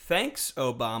Thanks,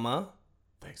 Obama.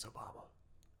 Thanks, Obama.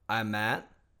 I'm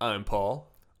Matt. I'm Paul.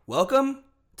 Welcome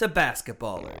to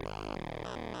Basketballer.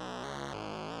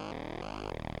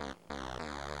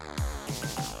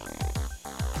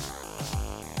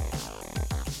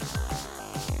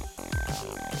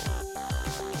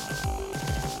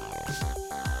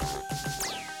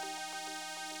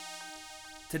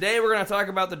 Today we're going to talk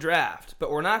about the draft, but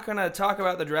we're not going to talk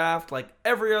about the draft like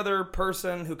every other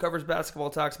person who covers basketball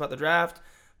talks about the draft,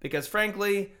 because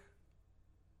frankly,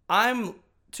 I'm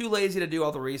too lazy to do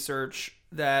all the research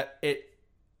that it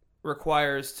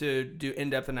requires to do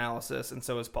in-depth analysis, and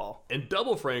so is Paul. And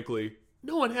double frankly,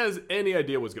 no one has any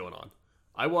idea what's going on.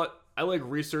 I like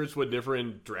researched what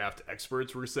different draft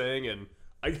experts were saying, and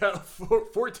I got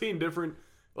 14 different,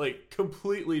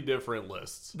 completely different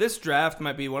lists. This draft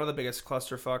might be one of the biggest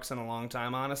clusterfucks in a long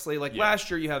time, honestly.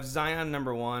 Last year, you have Zion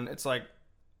number one. It's like,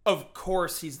 of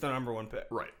course he's the number one pick.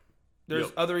 Right.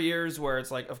 There's other years where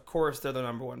it's like, of course they're the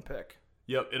number one pick.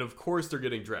 Yep, and of course they're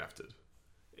getting drafted.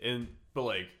 But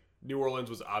New Orleans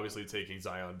was obviously taking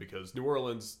Zion because New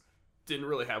Orleans didn't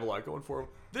really have a lot going for them.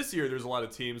 This year, there's a lot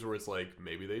of teams where it's like,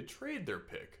 maybe they trade their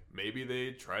pick. Maybe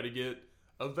they try to get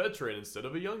a veteran instead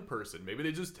of a young person. Maybe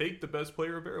they just take the best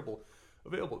player available.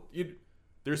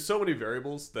 There's so many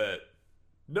variables that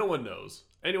no one knows.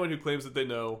 Anyone who claims that they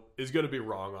know is going to be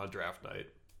wrong on draft night.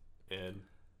 And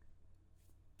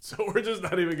so we're just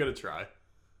not even going to try.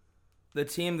 The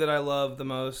team that I love the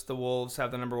most, the Wolves,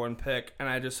 have the number one pick, and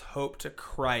I just hope to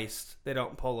Christ they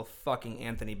don't pull a fucking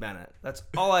Anthony Bennett. That's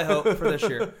all I hope for this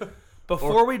year.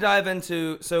 Before we dive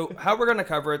into, so how we're going to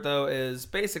cover it, though, is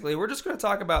basically we're just going to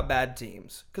talk about bad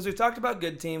teams. Because we've talked about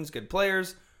good teams, good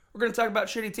players. We're going to talk about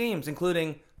shitty teams,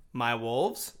 including my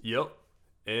Wolves. Yep.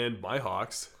 And my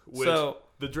Hawks. The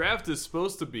draft is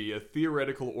supposed to be a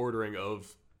theoretical ordering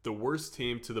of the worst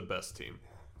team to the best team.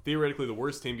 Theoretically, the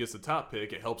worst team gets the top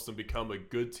pick. It helps them become a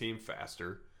good team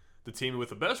faster. The team with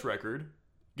the best record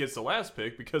gets the last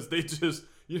pick because they just,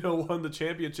 won the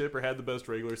championship or had the best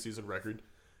regular season record.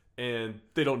 And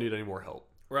they don't need any more help.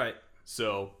 Right.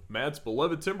 So, Matt's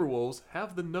beloved Timberwolves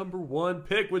have the number one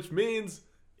pick, which means,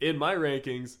 in my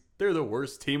rankings, they're the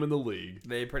worst team in the league.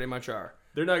 They pretty much are.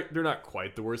 They're not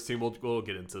quite the worst team. We'll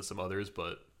get into some others,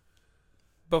 but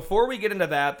before we get into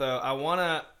that, though, I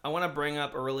wanna bring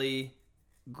up a really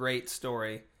great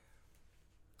story.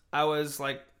 I was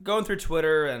going through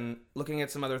Twitter and looking at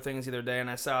some other things the other day, and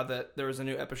I saw that there was a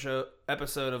new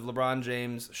episode of LeBron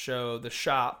James' show, The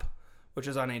Shop, which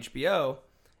is on HBO,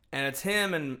 and it's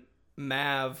him and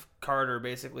Mav Carter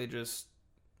basically just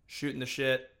shooting the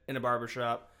shit in a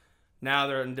barbershop. Now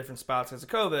they're in different spots because of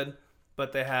COVID,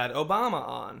 but they had Obama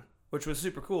on, which was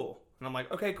super cool. And I'm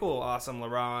like, okay, cool, awesome,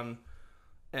 LeBron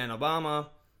and Obama.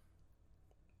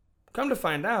 Come to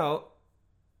find out,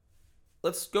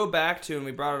 let's go back to, and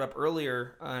we brought it up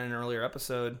earlier in an earlier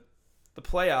episode, the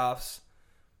playoffs.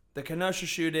 The Kenosha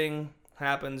shooting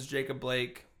happens, Jacob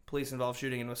Blake, police-involved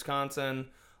shooting in Wisconsin.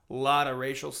 A lot of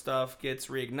racial stuff gets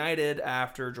reignited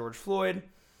after George Floyd.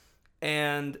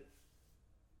 And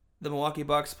the Milwaukee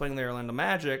Bucks playing the Orlando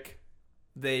Magic,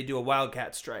 they do a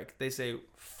wildcat strike. They say,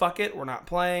 fuck it, we're not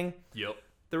playing. Yep.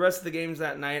 The rest of the games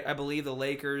that night, I believe the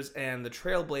Lakers and the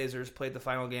Trailblazers played the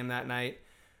final game that night.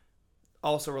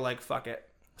 Also were like, fuck it.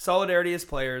 Solidarity as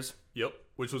players. Yep,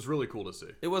 which was really cool to see.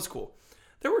 It was cool.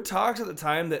 There were talks at the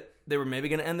time that they were maybe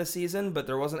going to end the season, but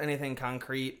there wasn't anything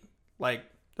concrete.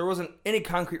 There wasn't any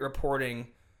concrete reporting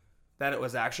that it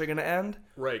was actually going to end.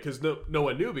 Right, because no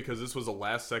one knew, because this was a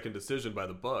last-second decision by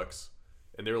the Bucks,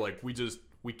 and they were like,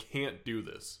 we can't do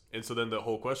this. And so then the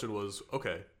whole question was,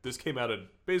 okay, this came out of,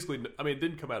 basically, it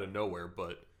didn't come out of nowhere,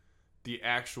 but the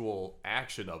actual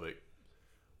action of it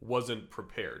wasn't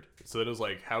prepared. So then it was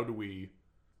like, how do we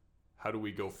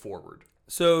go forward?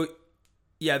 So,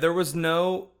 yeah, there was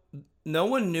no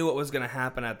one knew what was going to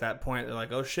happen at that point. They're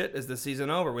like, oh shit, is the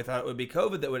season over? We thought it would be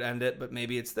COVID that would end it, but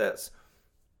maybe it's this.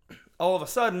 All of a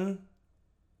sudden,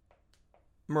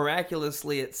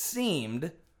 miraculously it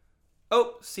seemed,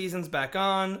 season's back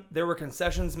on. There were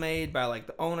concessions made by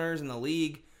the owners and the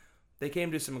league. They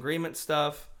came to some agreement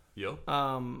stuff. Yep.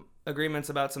 Agreements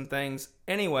about some things.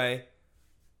 Anyway,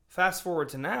 fast forward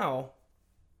to now,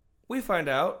 we find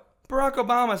out Barack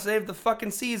Obama saved the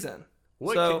fucking season.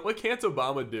 What can't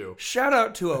Obama do? Shout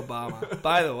out to Obama,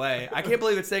 by the way. I can't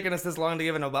believe it's taken us this long to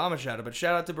give an Obama shout out, but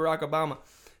shout out to Barack Obama.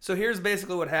 So here's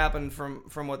basically what happened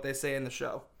from what they say in the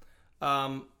show.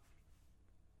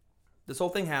 This whole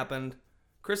thing happened.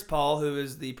 Chris Paul, who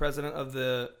is the president of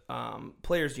the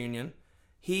Players Union,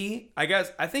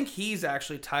 I think he's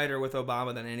actually tighter with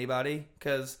Obama than anybody,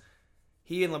 because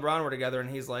he and LeBron were together, and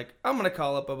he's like, I'm going to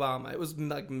call up Obama. It was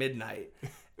midnight.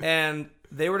 And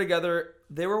they were together.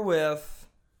 They were with,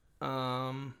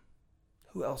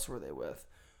 who else were they with?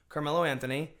 Carmelo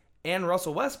Anthony and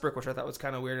Russell Westbrook, which I thought was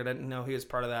kind of weird. I didn't know he was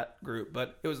part of that group,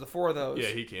 but it was the four of those. Yeah,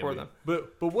 he came. Four of them.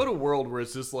 But what a world where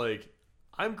it's just like,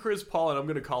 I'm Chris Paul and I'm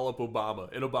gonna call up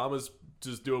Obama, and Obama's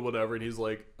just doing whatever, and he's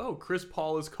like, oh, Chris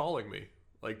Paul is calling me.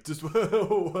 Like, just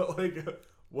like,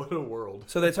 what a world.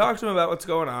 So they talked to him about what's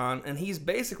going on, and he's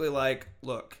basically like,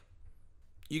 look,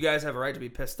 you guys have a right to be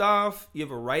pissed off. You have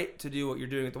a right to do what you're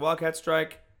doing at the Wildcat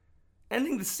Strike.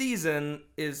 Ending the season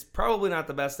is probably not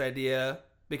the best idea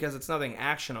because it's nothing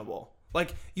actionable.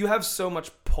 Like, you have so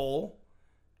much pull,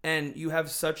 and you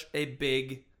have such a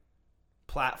big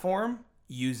platform,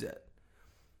 use it.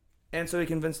 And so he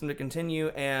convinced them to continue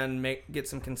and get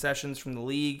some concessions from the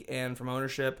league and from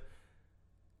ownership.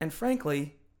 And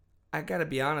frankly, I gotta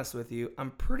be honest with you,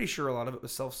 I'm pretty sure a lot of it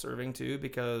was self-serving too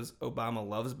because Obama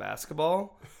loves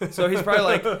basketball. So he's probably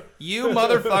like, you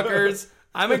motherfuckers,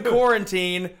 I'm in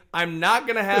quarantine. I'm not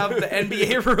gonna have the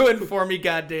NBA ruined for me,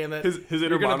 goddammit. His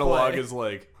inner monologue is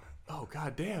like, oh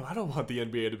goddamn, I don't want the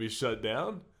NBA to be shut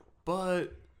down.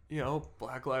 But, you know,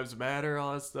 Black Lives Matter,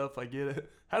 all that stuff, I get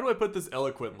it. How do I put this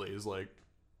eloquently? Is like,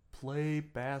 play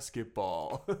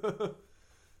basketball.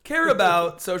 Care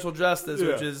about social justice, Yeah.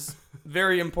 which is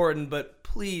very important, but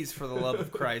please, for the love of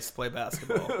Christ, play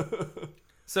basketball.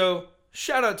 So,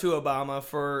 shout out to Obama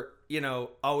for, you know,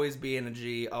 always being a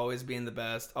G, always being the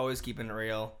best, always keeping it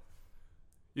real.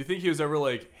 You think he was ever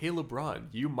like, hey, LeBron,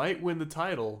 you might win the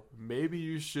title. Maybe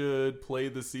you should play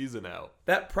the season out.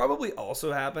 That probably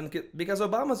also happened because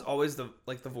Obama's always the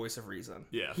voice of reason.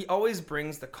 Yeah. He always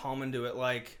brings the calm into it,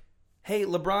 like, hey,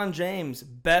 LeBron James,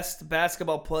 best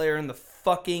basketball player in the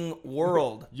fucking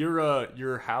world.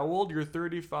 You're how old? You're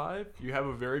 35. You have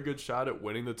a very good shot at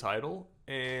winning the title.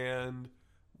 And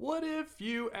what if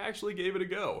you actually gave it a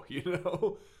go? You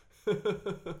know.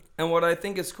 And what I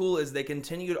think is cool is they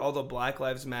continued all the Black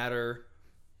Lives Matter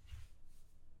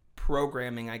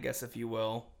programming, I guess, if you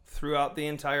will, throughout the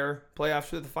entire playoffs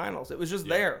through the finals. It was just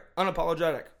there,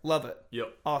 unapologetic. Love it.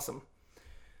 Yep. Awesome.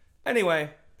 Anyway,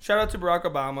 shout out to Barack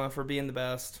Obama for being the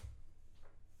best.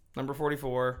 Number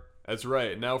 44. That's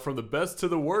right. Now from the best to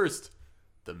the worst,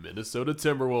 the Minnesota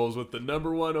Timberwolves with the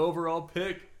number 1 overall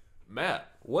pick. Matt,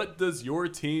 what does your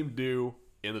team do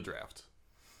in the draft?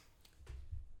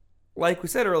 Like we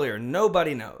said earlier,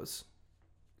 nobody knows.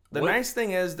 The What? nice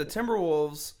thing is the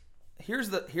Timberwolves. Here's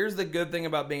the good thing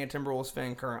about being a Timberwolves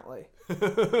fan currently.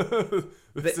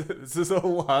 This is a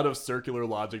lot of circular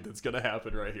logic that's going to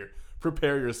happen right here.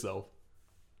 Prepare yourself.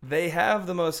 They have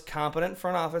the most competent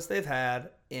front office they've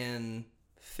had in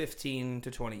 15 to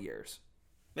 20 years.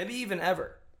 Maybe even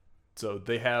ever. So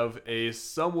they have a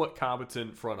somewhat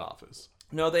competent front office.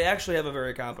 No, they actually have a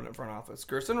very competent front office.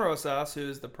 Gerson Rosas,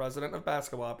 who's the president of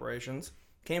basketball operations,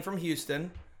 came from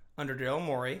Houston under Daryl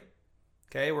Morey.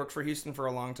 Okay, worked for Houston for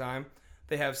a long time.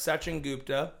 They have Sachin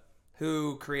Gupta,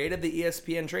 who created the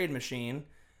ESPN trade machine.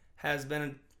 He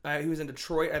was in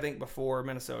Detroit, I think, before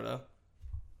Minnesota.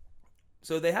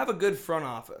 So they have a good front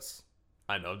office.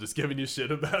 I know, I'm just giving you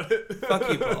shit about it. Fuck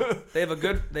you, Paul. They have a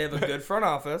good front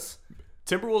office.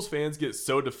 Timberwolves fans get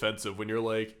so defensive when you're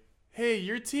like, hey,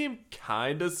 your team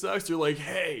kind of sucks. You're like,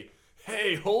 hey,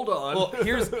 hold on. Well,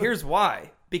 here's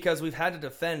why. Because we've had to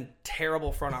defend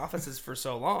terrible front offices for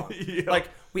so long. Yeah. Like,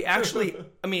 we actually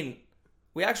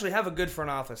have a good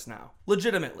front office now.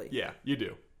 Legitimately. Yeah, you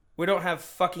do. We don't have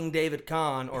fucking David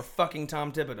Kahn or fucking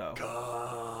Tom Thibodeau.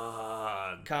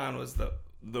 God. Kahn was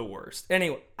the worst.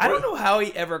 Anyway, I don't know how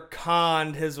he ever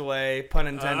conned his way, pun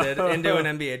intended, into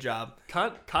an NBA job.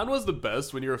 Khan was the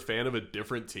best when you're a fan of a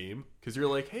different team. Because you're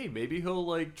like, hey, maybe he'll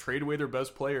like trade away their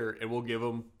best player and we'll give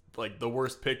him like the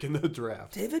worst pick in the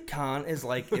draft. David Kahn is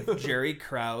like if Jerry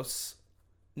Krause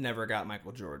never got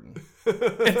Michael Jordan.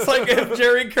 It's like if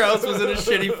Jerry Krause was in a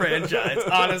shitty franchise,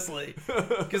 honestly.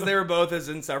 Because they were both as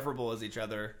insufferable as each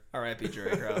other. R.I.P.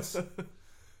 Jerry Krause.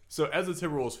 So as a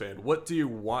Timberwolves fan, what do you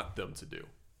want them to do?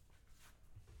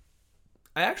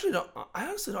 I honestly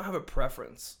don't have a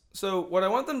preference. So what I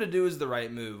want them to do is the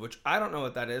right move, which I don't know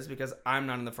what that is because I'm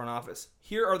not in the front office.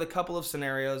 Here are the couple of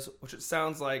scenarios, which it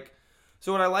sounds like.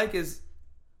 So what I like is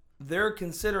they're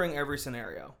considering every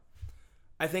scenario.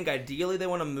 I think ideally they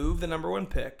want to move the number 1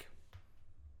 pick.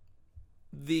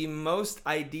 The most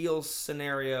ideal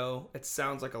scenario, it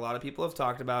sounds like a lot of people have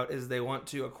talked about, is they want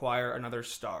to acquire another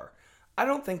star. I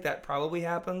don't think that probably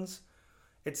happens.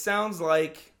 It sounds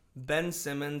like Ben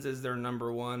Simmons is their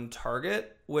number 1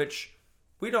 target, which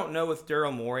we don't know with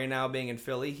Daryl Morey now being in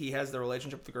Philly. He has the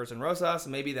relationship with Gerson Rosas.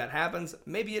 Maybe that happens.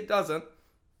 Maybe it doesn't.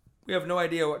 We have no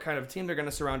idea what kind of team they're going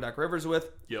to surround Doc Rivers with.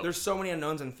 Yep. There's so many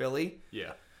unknowns in Philly.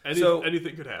 Yeah.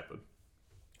 Anything could happen.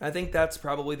 I think that's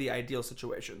probably the ideal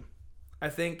situation. I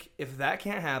think if that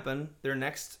can't happen, their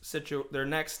next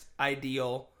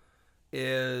ideal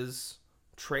is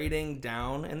trading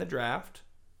down in the draft,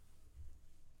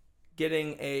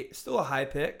 getting still a high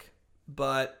pick,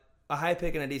 but a high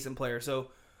pick and a decent player.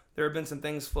 So there have been some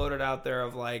things floated out there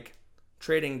of like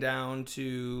trading down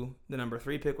to the number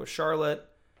 3 pick with Charlotte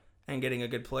and getting a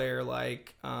good player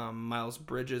like Miles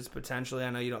Bridges potentially. I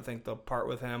know you don't think they'll part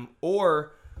with him.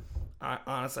 Or,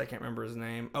 honestly, I can't remember his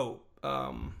name.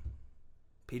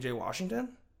 PJ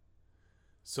Washington?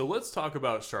 So let's talk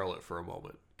about Charlotte for a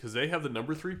moment, because they have the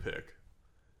number 3 pick.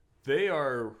 They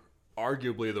are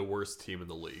arguably the worst team in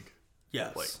the league.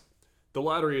 Yes. Like, the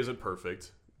lottery isn't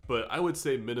perfect, but I would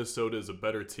say Minnesota is a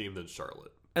better team than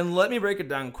Charlotte. And let me break it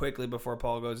down quickly before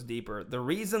Paul goes deeper. The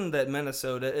reason that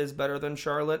Minnesota is better than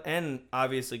Charlotte, and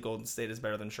obviously Golden State is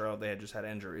better than Charlotte, they had just had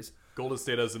injuries. Golden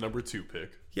State has the number 2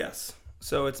 pick. Yes.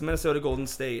 So it's Minnesota, Golden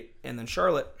State, and then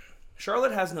Charlotte.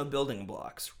 Charlotte has no building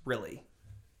blocks, really.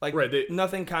 Like,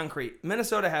 nothing concrete.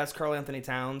 Minnesota has Karl Anthony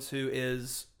Towns, who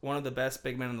is one of the best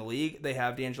big men in the league. They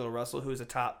have D'Angelo Russell, who is a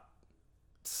top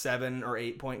 7 or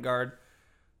 8 point guard.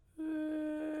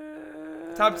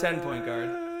 Top 10 point guard.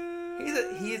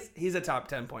 He's a top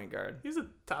 10 point guard. He's a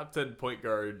top 10 point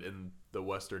guard in the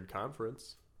Western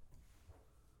Conference.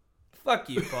 Fuck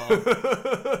you, Paul.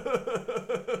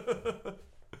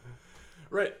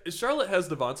 Right. Charlotte has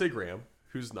Devontae Graham,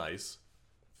 who's nice.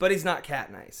 But he's not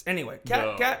Cat nice. Anyway,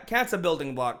 Cat's a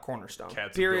building block cornerstone.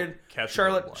 Period.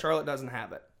 Charlotte doesn't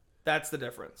have it. That's the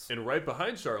difference. And right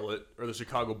behind Charlotte are the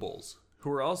Chicago Bulls,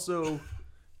 who are also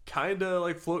kind of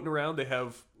like floating around. They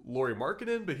have Lauri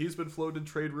Markkanen, but he's been floated in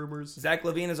trade rumors. Zach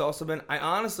LaVine has also been. I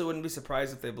honestly wouldn't be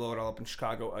surprised if they blow it all up in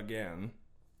Chicago again,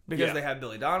 because they have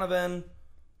Billy Donovan.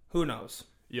 Who knows?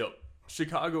 Yep.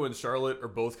 Chicago and Charlotte are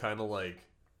both kind of like,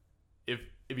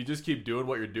 if you just keep doing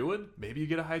what you're doing, maybe you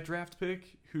get a high draft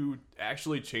pick who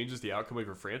actually changes the outcome of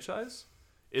your franchise.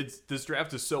 This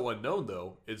draft is so unknown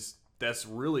though. That's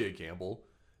really a gamble.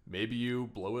 Maybe you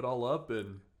blow it all up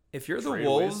and if you're the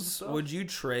Wolves, would you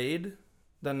trade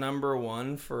the number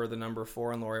 1 for the number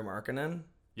 4 and Lauri Markkanen?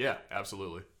 Yeah,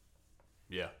 absolutely.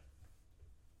 Yeah.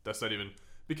 That's not even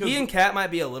because he and Cat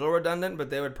might be a little redundant, but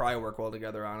they would probably work well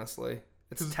together, honestly.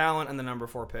 It's talent and the number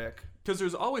 4 pick. Because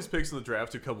there's always picks in the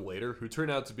draft who come later who turn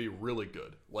out to be really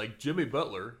good. Like Jimmy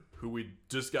Butler, who we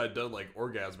just got done like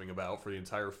orgasming about for the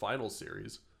entire finals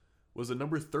series, was a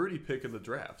number 30 pick in the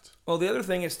draft. Well, the other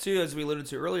thing is, too, as we alluded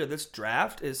to earlier, this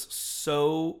draft is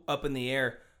so up in the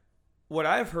air. What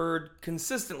I've heard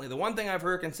consistently, the one thing I've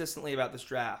heard consistently about this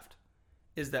draft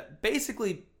is that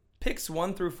basically picks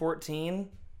 1 through 14,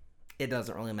 it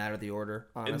doesn't really matter the order,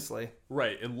 honestly.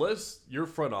 Right, unless your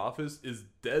front office is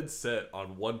dead set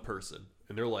on one person.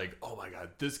 And they're like, oh my God,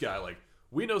 this guy, like,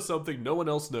 we know something no one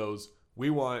else knows.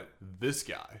 We want this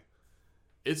guy.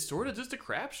 It's sort of just a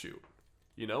crapshoot,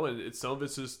 you know? And some of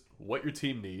it's just what your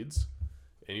team needs,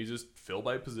 and you just fill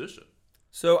by position.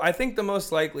 So I think the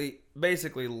most likely,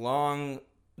 basically long,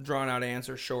 drawn-out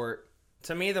answer short,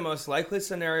 to me the most likely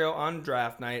scenario on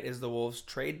draft night is the Wolves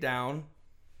trade down.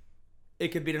 It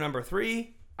could be to number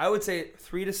 3. I would say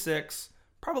 3 to 6.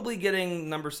 Probably getting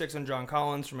number 6 on John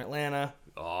Collins from Atlanta.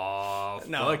 Oh,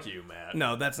 fuck you, Matt.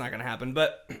 No, that's not going to happen.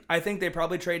 But I think they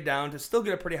probably trade down to still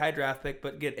get a pretty high draft pick,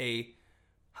 but get a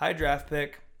high draft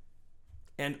pick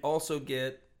and also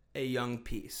get a young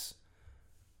piece.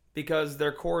 Because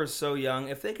their core is so young.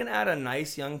 If they can add a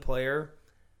nice young player,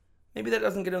 maybe that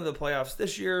doesn't get into the playoffs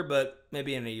this year, but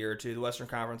maybe in a year or two. The Western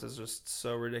Conference is just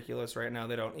so ridiculous right now.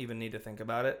 They don't even need to think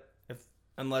about it.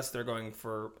 Unless they're going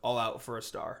for all out for a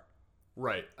star.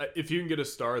 Right. If you can get a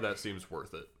star, that seems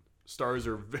worth it. Stars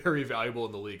are very valuable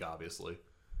in the league, obviously.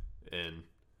 And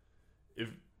if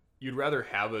you'd rather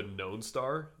have a known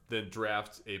star than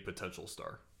draft a potential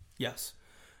star. Yes.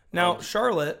 Now,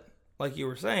 Charlotte, like you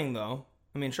were saying, though,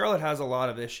 I mean, Charlotte has a lot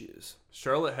of issues.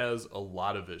 Charlotte has a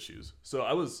lot of issues. So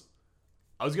I was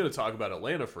going to talk about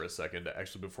Atlanta for a second,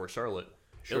 actually, before Charlotte.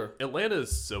 Sure. Atlanta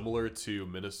is similar to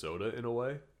Minnesota in a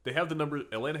way.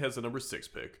 Atlanta has the number 6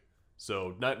 pick,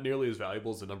 so not nearly as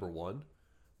valuable as the number 1,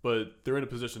 but they're in a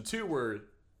position too where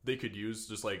they could use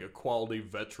just like a quality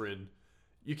veteran.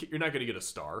 You're not going to get a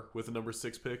star with the number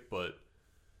 6 pick, but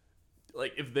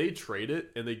like if they trade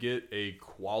it and they get a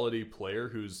quality player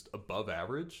who's above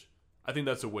average, I think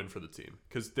that's a win for the team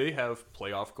because they have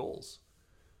playoff goals.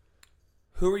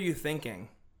 Who are you thinking?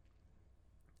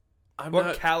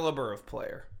 What caliber of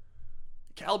player?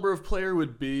 Caliber of player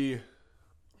would be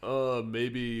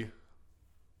maybe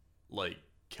like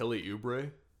Kelly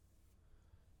Oubre.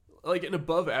 Like an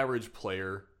above average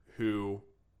player who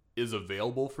is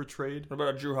available for trade. What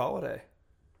about Drew Holiday?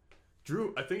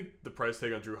 I think the price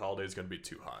tag on Drew Holiday is going to be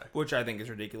too high. Which I think is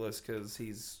ridiculous because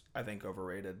he's, I think,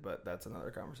 overrated, but that's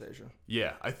another conversation.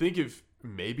 Yeah, I think if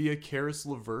maybe a Karis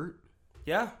LeVert.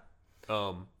 Yeah.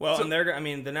 Well, and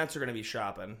the Nets are going to be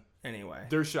shopping anyway.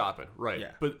 They're shopping, right?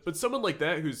 Yeah. But someone like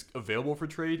that who's available for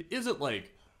trade isn't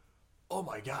like, oh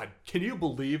my God, can you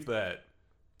believe that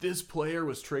this player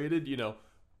was traded?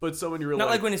 But someone you really not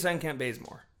like when you signed Kent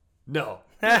Bazemore. No,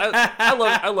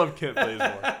 I love Kent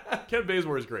Bazemore. Kent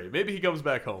Bazemore is great. Maybe he comes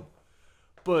back home,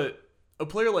 but a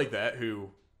player like that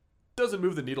who doesn't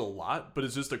move the needle a lot, but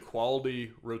is just a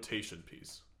quality rotation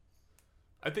piece.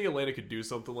 I think Atlanta could do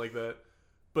something like that.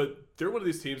 But they're one of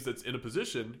these teams that's in a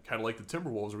position, kind of like the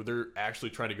Timberwolves, where they're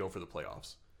actually trying to go for the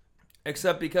playoffs.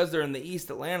 Except because they're in the East,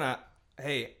 Atlanta,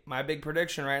 hey, my big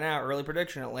prediction right now, early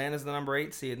prediction, Atlanta's the number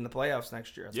 8 seed in the playoffs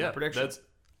next year. That's my prediction.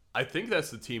 I think that's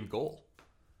the team goal.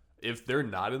 If they're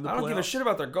not in the playoffs. I don't give a shit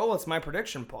about their goal. It's my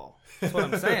prediction, Paul. That's what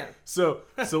I'm saying. So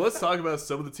let's talk about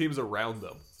some of the teams around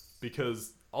them.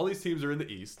 Because all these teams are in the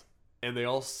East, and they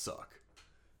all suck.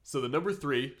 So the number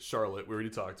 3, Charlotte, we already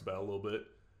talked about a little bit.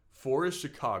 4 is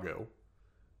Chicago.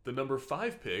 The number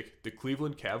 5 pick, the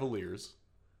Cleveland Cavaliers.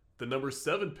 The number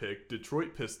 7 pick,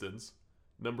 Detroit Pistons.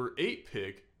 Number 8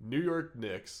 pick, New York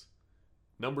Knicks.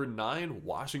 Number 9,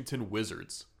 Washington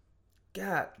Wizards.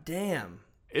 God damn.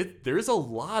 There's a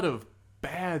lot of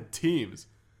bad teams.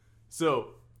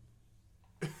 So,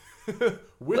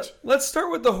 let's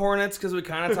start with the Hornets because we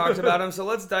kind of talked about them. So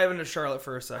let's dive into Charlotte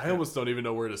for a second. I almost don't even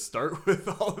know where to start with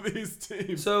all of these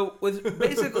teams. So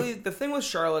basically, the thing with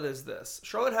Charlotte is this: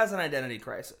 Charlotte has an identity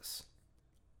crisis.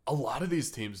 A lot of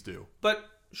these teams do, but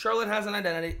Charlotte has an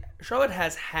identity. Charlotte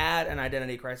has had an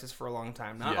identity crisis for a long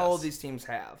time. Not all of these teams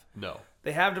have. No,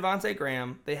 they have Devontae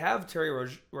Graham. They have Terry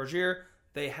Rozier.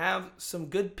 They have some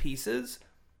good pieces,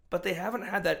 but they haven't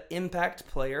had that impact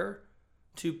player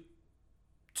to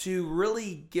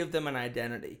really give them an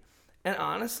identity. And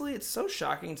honestly, it's so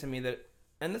shocking to me that,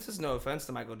 and this is no offense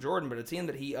to Michael Jordan, but a team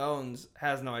that he owns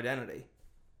has no identity.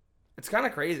 It's kind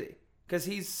of crazy because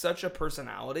he's such a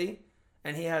personality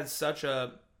and he has such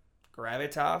a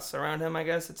gravitas around him, I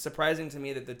guess. It's surprising to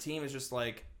me that the team is just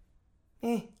like,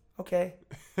 okay.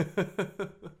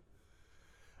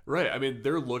 Right. I mean,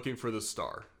 they're looking for the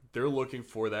star. They're looking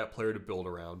for that player to build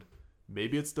around.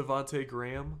 Maybe it's Devontae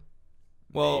Graham.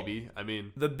 Well, maybe. I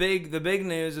mean, the big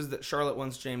news is that Charlotte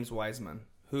wants James Wiseman,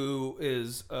 who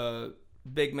is a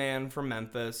big man from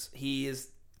Memphis. He is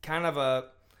kind of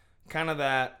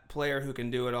that player who can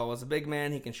do it all as a big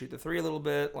man. He can shoot the 3 a little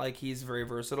bit. Like, he's very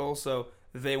versatile. So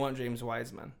they want James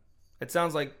Wiseman. It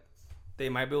sounds like they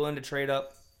might be willing to trade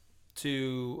up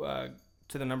to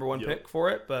the number 1 pick for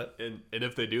it, but and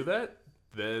if they do that,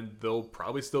 then they'll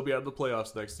probably still be out of the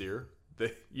playoffs next year.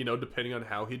 They, depending on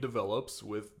how he develops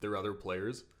with their other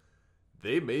players,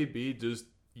 they may be just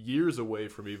years away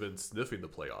from even sniffing the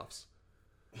playoffs.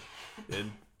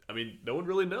 And I mean, no one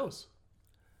really knows.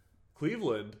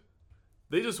 Cleveland,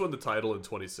 they just won the title in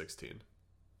 2016,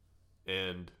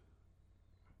 and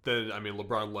then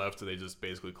LeBron left and they just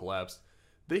basically collapsed.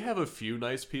 They have a few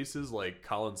nice pieces like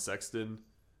Colin Sexton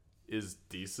is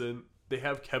decent. They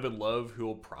have Kevin Love, who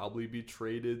will probably be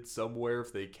traded somewhere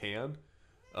if they can.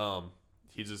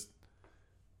 His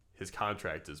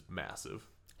contract is massive.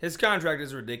 His contract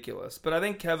is ridiculous. But I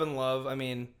think Kevin Love, I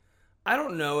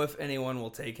don't know if anyone will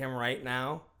take him right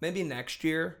now. Maybe next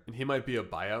year. And he might be a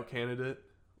buyout candidate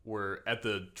where at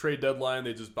the trade deadline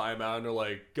they just buy him out and they're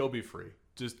like, go be free.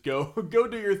 Just go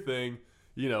do your thing.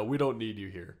 We don't need you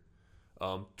here.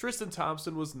 Tristan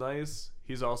Thompson was nice.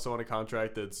 He's also on a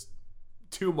contract that's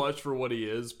too much for what he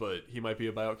is, but he might be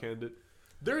a buyout candidate.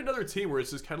 They're another team where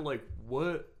it's just kind of like,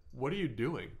 what are you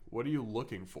doing? What are you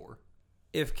looking for?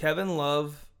 If Kevin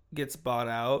Love gets bought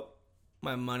out,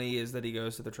 my money is that he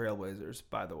goes to the Trailblazers,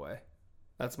 by the way.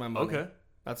 That's my money. Okay.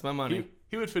 That's my money.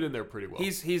 He would fit in there pretty well.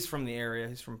 He's from the area.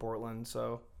 He's from Portland,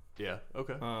 so yeah,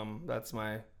 okay. That's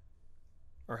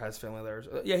or has family there.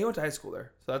 Yeah, he went to high school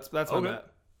there. So that's my bet.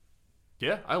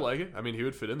 Yeah, I like it. He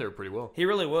would fit in there pretty well. He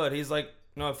really would. He's like,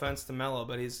 no offense to Melo,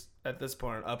 but he's at this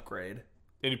point an upgrade.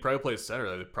 And he probably plays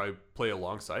center. They probably play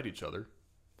alongside each other.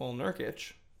 Well,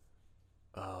 Nurkic.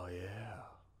 Oh yeah,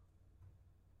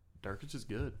 Nurkic is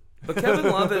good. But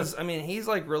Kevin Love is, he's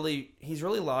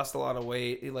really lost a lot of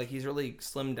weight. He's really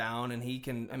slimmed down, and he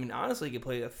can, honestly, he could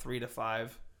play a 3 to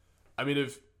 5.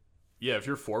 If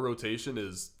your 4 rotation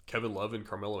is Kevin Love and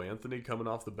Carmelo Anthony coming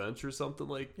off the bench or something,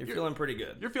 like you're feeling pretty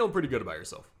good. You're feeling pretty good about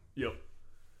yourself. Yep.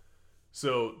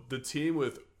 So the team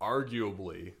with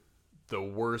arguably the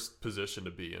worst position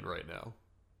to be in right now,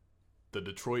 the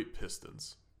Detroit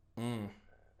Pistons.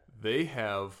 They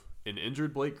have an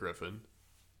injured Blake Griffin,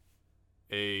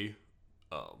 a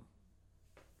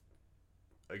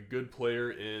good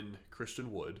player in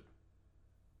Christian Wood,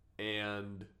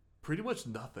 and pretty much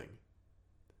nothing.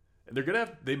 And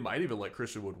they might even let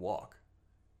Christian Wood walk.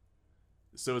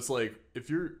 So it's like, if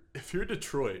you're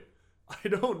Detroit, I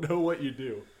don't know what you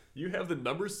do. You have the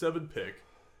number 7 pick.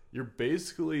 You're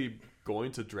basically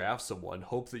going to draft someone,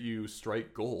 hope that you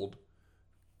strike gold.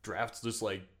 Draft just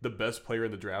like the best player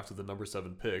in the draft with the number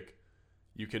 7 pick.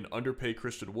 You can underpay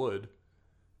Christian Wood,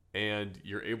 and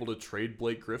you're able to trade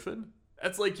Blake Griffin.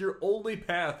 That's like your only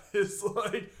path is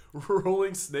like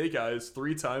rolling snake eyes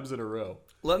 3 times in a row.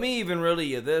 Let me even riddle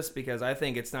you this, because I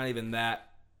think it's not even that.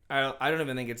 I don't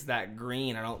even think it's that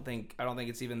green. I don't think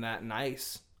it's even that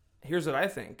nice. Here's what I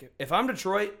think. If I'm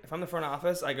Detroit, if I'm the front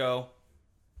office, I go,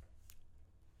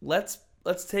 let's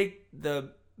take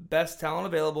the best talent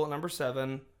available at number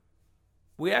 7.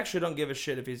 We actually don't give a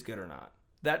shit if he's good or not.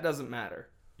 That doesn't matter.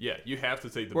 Yeah, you have to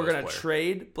take the We're best gonna player.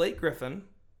 trade Blake Griffin.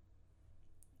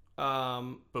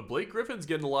 But Blake Griffin's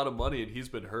getting a lot of money, and he's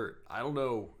been hurt. I don't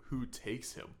know who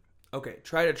takes him. Okay,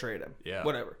 try to trade him. Yeah.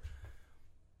 Whatever.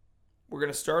 We're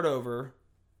going to start over.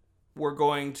 We're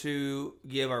going to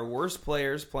give our worst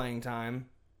players playing time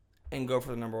and go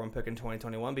for the number 1 pick in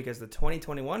 2021, because the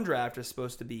 2021 draft is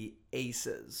supposed to be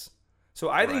aces. So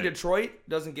I think Right. Detroit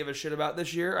doesn't give a shit about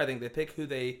this year. I think they pick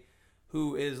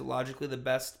who is logically the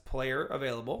best player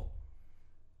available.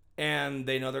 And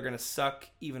they know they're going to suck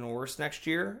even worse next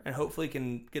year, and hopefully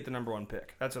can get the number 1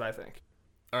 pick. That's what I think.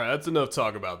 All right, that's enough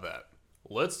talk about that.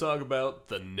 Let's talk about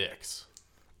the Knicks.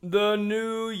 The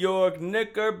New York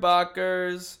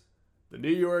Knickerbockers. The New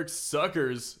York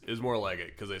Suckers is more like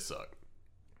it because they suck.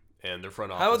 And their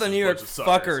front office How about the is New a York bunch of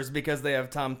suckers. fuckers, because they have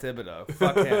Tom Thibodeau?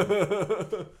 Fuck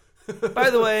him.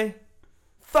 By the way,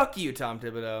 fuck you, Tom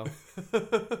Thibodeau.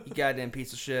 You goddamn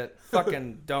piece of shit.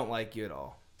 Fucking don't like you at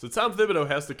all. So Tom Thibodeau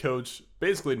has to coach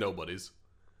basically nobody's.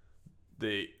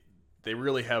 They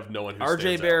really have no one who RJ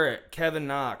stands Barrett, Kevin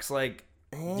Knox, like...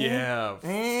 out. Yeah.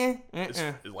 Is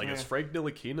uh-uh. Frank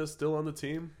Ntilikina still on the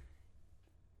team?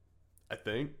 I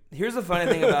think. Here's the funny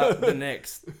thing about the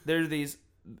Knicks. There's these...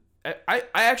 I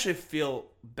actually feel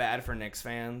bad for Knicks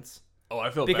fans. Oh,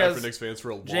 I felt bad Because for Knicks fans for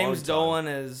a long James time. Dolan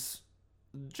is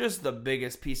just the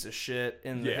biggest piece of shit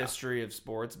in the Yeah. history of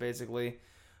sports, basically.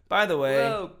 By the way,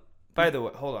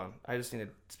 hold on. I just need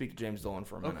to speak to James Dolan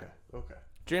for a minute. Okay.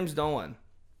 James Dolan,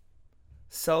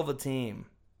 sell the team.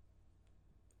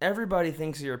 Everybody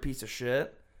thinks you're a piece of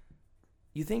shit.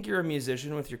 You think you're a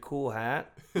musician with your cool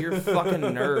hat? You're a fucking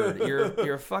nerd.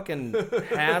 You're a fucking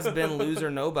has-been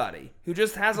loser nobody who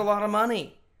just has a lot of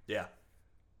money. Yeah.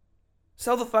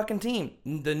 Sell the fucking team.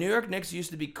 The New York Knicks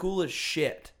used to be cool as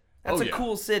shit. That's Oh, a yeah.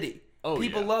 cool city. Oh,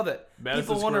 People yeah. love it. Madison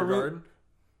People want to Square root. Garden?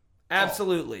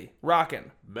 Absolutely.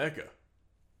 Rockin'. Mecca.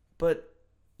 But,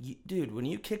 dude, when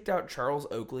you kicked out Charles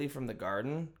Oakley from the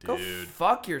Garden, go Dude.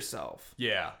 fuck yourself.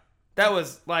 Yeah. That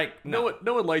was like, no.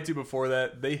 No one liked you before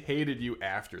that. They hated you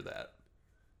after that.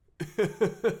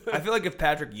 I feel like if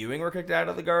Patrick Ewing were kicked out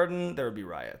of the Garden, there would be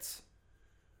riots.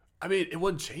 I mean, it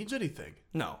wouldn't change anything.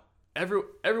 No.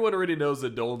 Everyone already knows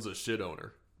that Dolan's a shit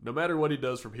owner. No matter what he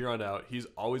does from here on out, he's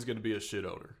always going to be a shit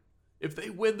owner. If they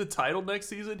win the title next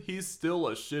season, he's still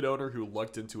a shit owner who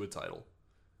lucked into a title.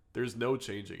 There's no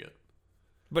changing it.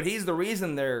 But he's the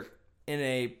reason they're in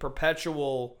a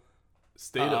perpetual...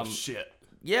 State of shit.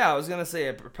 Yeah, I was going to say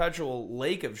a perpetual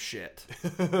lake of shit.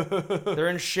 They're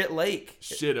in shit lake.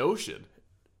 Shit ocean.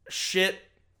 Shit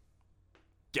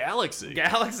Galaxy.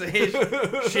 galaxy.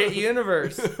 Shit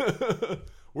universe.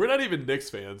 We're not even Knicks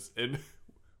fans, and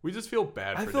we just feel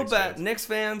bad for I feel Knicks bad. fans. Knicks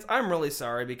fans, I'm really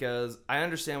sorry, because I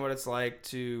understand what it's like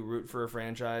to root for a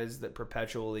franchise that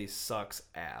perpetually sucks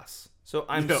ass. So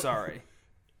I'm Yo. sorry.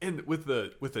 And with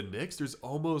the Knicks, there's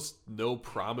almost no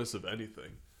promise of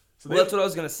anything. So Well, that's what I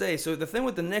was going to say. So the thing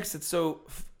with the Knicks,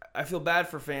 I feel bad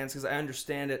for fans because I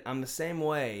understand it. I'm the same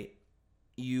way.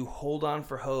 You hold on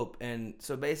for hope. And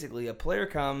so basically a player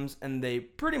comes and they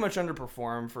pretty much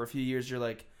underperform for a few years. You're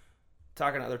like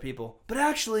talking to other people. But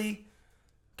actually,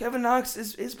 Kevin Knox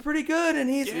is pretty good.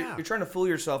 And you're trying to fool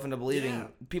yourself into believing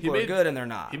people are good and they're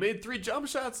not. He made 3 jump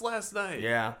shots last night.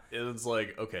 Yeah. And it's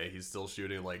like, okay, he's still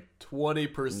shooting like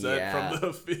 20% Yeah. from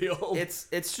the field.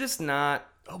 It's just not.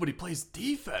 Oh, but he plays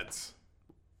defense.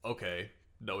 Okay.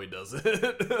 No, he doesn't.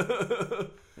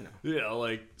 No. You know,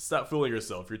 like, stop fooling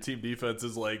yourself. Your team defense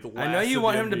is like last I know you in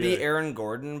want the him to be NBA. Aaron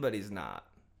Gordon, but he's not.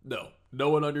 No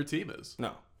one on your team is.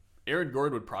 No. Aaron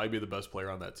Gordon would probably be the best player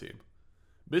on that team.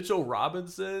 Mitchell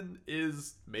Robinson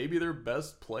is maybe their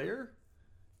best player.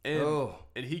 And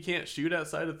he can't shoot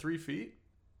outside of 3 feet.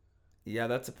 Yeah,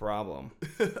 that's a problem.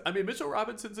 I mean, Mitchell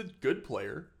Robinson's a good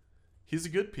player. He's a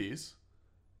good piece,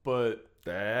 but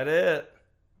That it.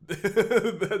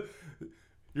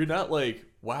 you're not like,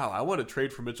 wow, I want to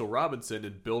trade for Mitchell Robinson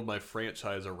and build my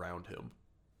franchise around him.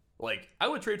 Like, I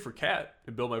would trade for Cat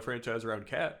and build my franchise around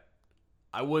Cat.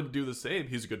 I wouldn't do the same.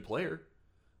 He's a good player.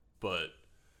 But,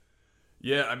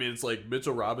 yeah, I mean, it's like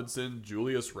Mitchell Robinson,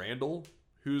 Julius Randle,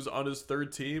 who's on his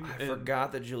third team. I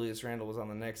forgot that Julius Randle was on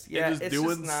the Knicks. Yeah, just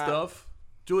doing stuff.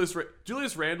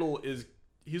 Julius Randle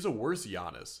he's a worse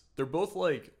Giannis. They're both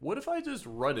like, what if I just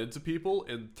run into people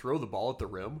and throw the ball at the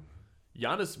rim?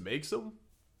 Giannis makes them.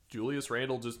 Julius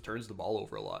Randle just turns the ball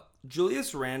over a lot.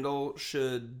 Julius Randle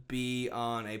should be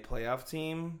on a playoff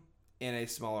team in a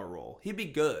smaller role. He'd be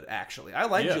good, actually. I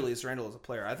like Julius Randle as a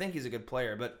player. I think he's a good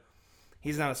player, but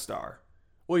he's not a star.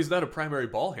 Well, he's not a primary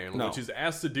ball handler, No. which he's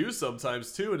asked to do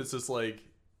sometimes too, and it's just like,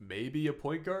 maybe a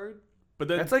point guard? But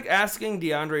then That's like asking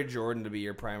DeAndre Jordan to be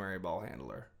your primary ball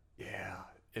handler. yeah.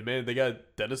 And man, they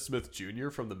got Dennis Smith Jr.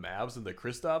 from the Mavs in the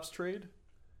Kristaps trade.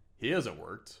 He hasn't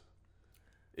worked.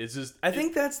 It's just I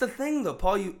think that's the thing, though,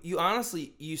 Paul. You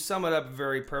honestly, you sum it up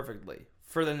very perfectly.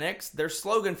 For the Knicks, their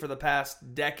slogan for the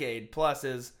past decade plus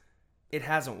is, it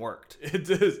hasn't worked.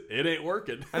 it ain't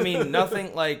working. I mean,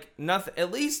 nothing.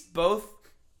 At least both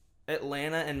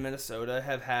Atlanta and Minnesota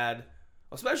have had,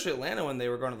 especially Atlanta when they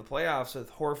were going to the playoffs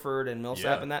with Horford and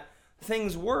Millsap and that,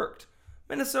 things worked.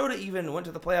 Minnesota even went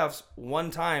to the playoffs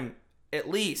one time, at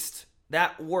least.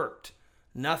 That worked.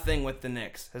 Nothing with the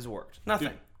Knicks has worked. Nothing.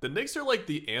 Dude, the Knicks are like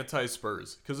the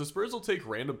anti-Spurs, because the Spurs will take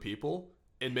random people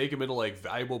and make them into like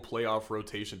valuable playoff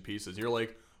rotation pieces. You're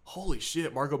like, holy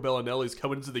shit, Marco Bellinelli's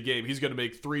coming into the game. He's going to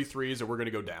make 3 threes and we're going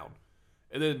to go down.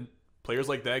 And then players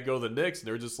like that go to the Knicks and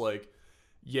they're just like,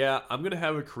 yeah, I'm going to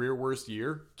have a career worst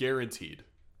year. Guaranteed.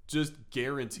 Just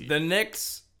guaranteed. The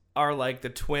Knicks are like the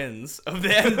Twins of the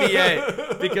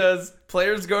NBA because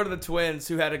players go to the Twins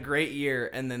who had a great year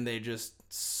and then they just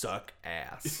suck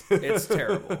ass. It's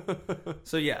terrible.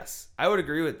 So yes, I would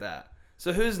agree with that.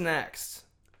 So who's next?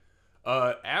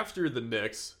 After the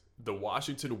Knicks, the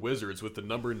Washington Wizards with the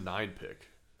number 9 pick.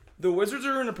 The Wizards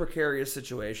are in a precarious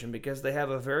situation because they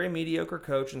have a very mediocre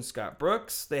coach in Scott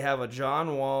Brooks. They have a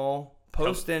John Wall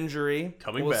post-injury.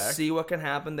 Coming we'll back. see what can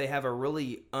happen. They have a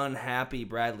really unhappy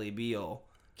Bradley Beal.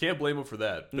 Can't blame him for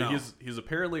that. But No. he's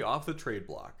apparently off the trade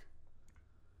block.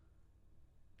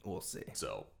 We'll see.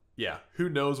 So, yeah, who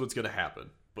knows what's going to happen.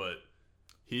 But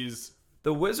he's...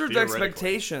 The Wizards' Theoretically.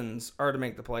 expectations are to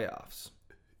make the playoffs.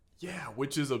 Yeah,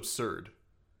 which is absurd.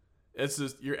 It's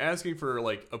just, you're asking for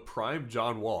like a prime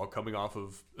John Wall coming off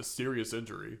of a serious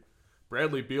injury.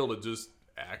 Bradley Beal to just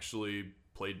actually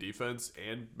play defense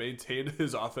and maintain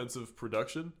his offensive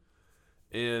production.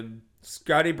 And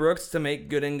Scotty Brooks to make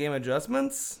good in-game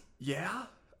adjustments? yeah,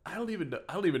 I don't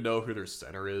even know who their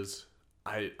center is.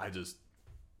 I just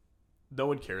no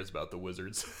one cares about the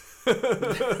Wizards.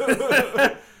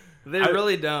 They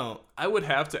really don't. I would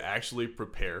have to actually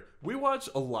prepare. We watch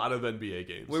a lot of NBA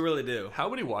games. We really do. How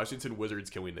many Washington Wizards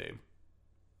can we name?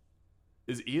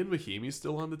 Is Ian Mahinmi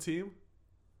still on the team?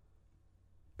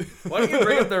 Why don't you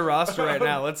bring up their roster right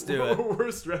now? Let's do it.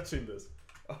 We're stretching this.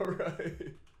 All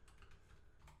right.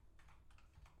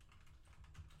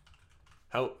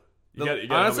 How?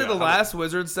 Honestly, the last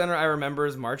Wizards center I remember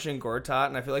is Marcin Gortat,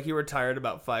 and I feel like he retired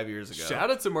about 5 years ago. Shout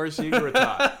out to Marcin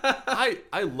Gortat.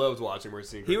 I loved watching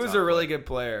Marcin Gortat. He was a really good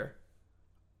player.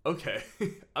 Okay,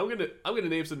 I'm gonna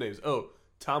name some names. Oh,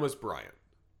 Thomas Bryant.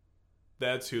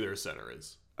 That's who their center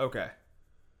is. Okay.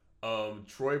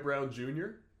 Troy Brown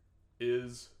Jr.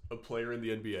 is a player in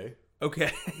the NBA.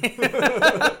 Okay.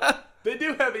 They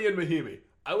do have Ian Mahinmi.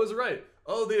 I was right.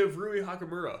 Oh, they have Rui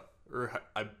Hakamura. Or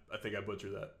I think I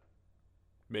butchered that.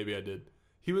 Maybe I did.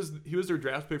 He was their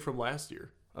draft pick from last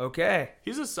year. Okay.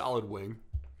 He's a solid wing.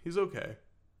 He's okay.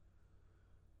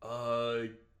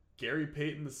 Gary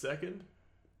Payton II.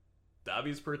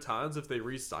 Davies Bertans if they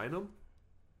re-sign him.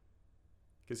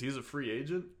 Because he's a free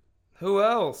agent. Who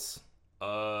else?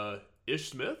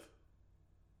 Ish Smith.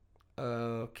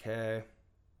 Okay.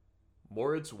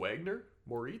 Moritz Wagner.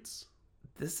 Moritz.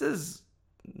 This is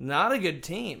not a good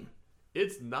team.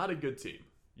 It's not a good team.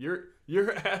 You're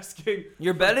asking.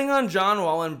 You're betting on John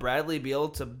Wall and Bradley Beal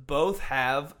to both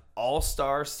have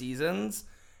all-star seasons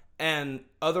and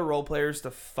other role players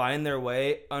to find their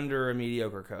way under a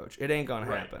mediocre coach. It ain't gonna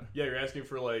happen. Yeah, you're asking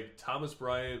for like Thomas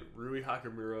Bryant, Rui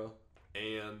Hakamura,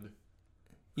 and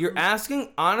You're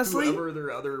asking, honestly, whoever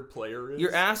their other player is.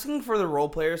 you're asking for the role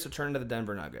players to turn into the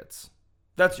Denver Nuggets.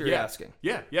 That's what you're asking.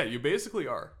 Yeah, you basically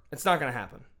are. It's not gonna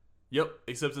happen. Yep,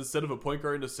 except instead of a point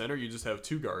guard and a center, you just have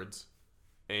 2 guards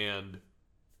and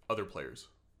other players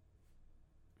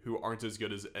who aren't as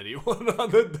good as anyone on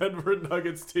the Denver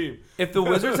Nuggets team. If the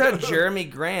Wizards had Jeremy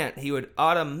Grant, he would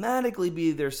automatically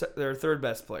be their third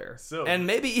best player. And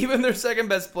maybe even their second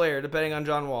best player, depending on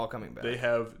John Wall coming back. They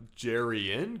have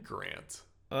Jerry and Grant.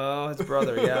 Oh, his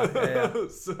brother, yeah.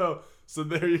 So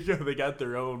there you go. They got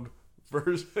their own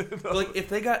version. Like, if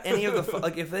they got any of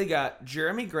the... if they got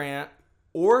Jeremy Grant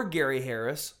or Gary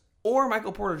Harris or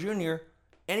Michael Porter Jr.,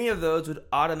 any of those would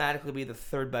automatically be the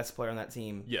third best player on that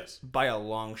team. Yes. By a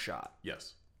long shot.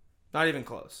 Yes. Not even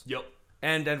close. Yep.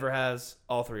 And Denver has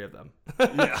all three of them.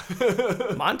 Yeah.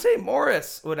 Monte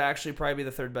Morris would actually probably be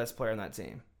the third best player on that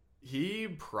team. He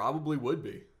probably would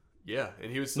be. Yeah,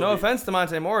 and he was still no offense to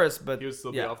Monte Morris, but he would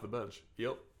still be off the bench.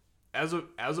 Yep. As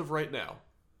of right now,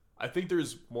 I think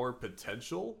there's more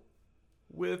potential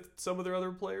with some of their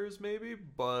other players, maybe,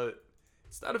 but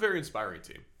it's not a very inspiring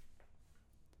team.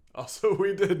 Also,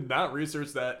 we did not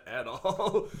research that at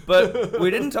all. But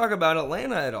we didn't talk about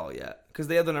Atlanta at all yet because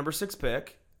they have the number 6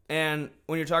 pick. And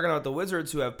when you're talking about the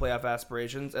Wizards who have playoff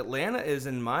aspirations, Atlanta is,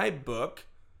 in my book,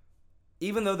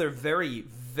 even though they're very,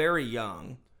 very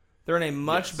young, they're in a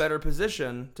much better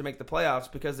position to make the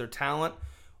playoffs because their talent.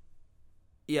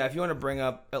 Yeah, if you want to bring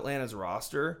up Atlanta's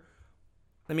roster,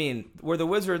 I mean, where the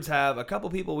Wizards have a couple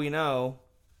people we know,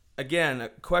 again, a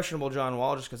questionable John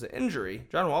Wall just because of injury.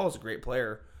 John Wall is a great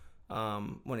player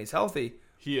when he's healthy.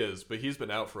 He is, but he's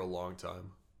been out for a long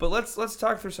time. But let's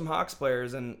talk through some Hawks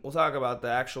players, and we'll talk about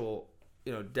the actual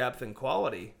depth and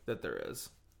quality that there is.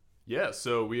 Yeah,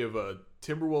 so we have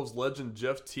Timberwolves legend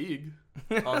Jeff Teague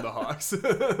on the Hawks.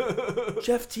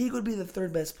 Jeff Teague would be the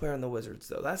third best player on the Wizards,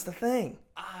 though. That's the thing.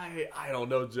 I don't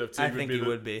know. Jeff Teague. I think he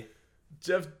would be.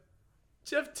 Jeff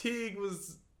Teague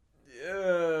was.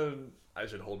 I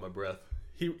should hold my breath.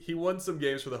 He won some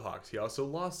games for the Hawks. He also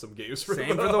lost some games for the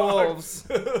Hawks. Same for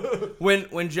the Wolves.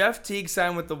 When Jeff Teague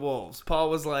signed with the Wolves, Paul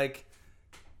was like,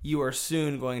 "You are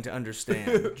soon going to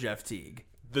understand Jeff Teague."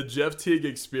 The Jeff Teague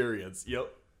experience.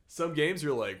 Yep. Some games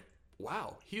you're like,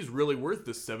 wow, he's really worth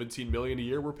the $17 million a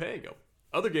year we're paying him.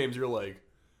 Other games you're like,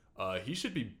 he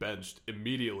should be benched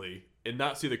immediately and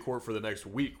not see the court for the next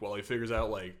week while he figures out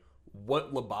like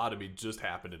what lobotomy just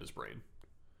happened in his brain.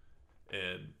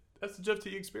 And that's the Jeff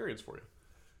Teague experience for you.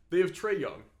 They have Trae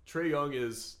Young. Trae Young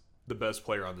is the best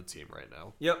player on the team right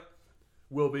now. Yep.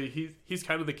 Will be. He's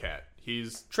kind of the cat.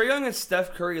 Trae Young is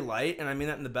Steph Curry light, and I mean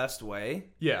that in the best way.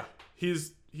 Yeah.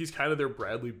 He's kind of their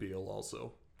Bradley Beal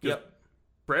also. Yep.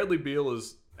 Bradley Beal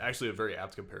is actually a very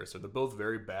apt comparison. They're both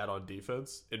very bad on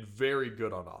defense and very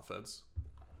good on offense.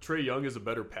 Trae Young is a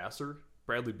better passer.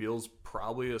 Bradley Beal's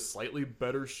probably a slightly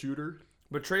better shooter.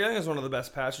 But Trae Young is one of the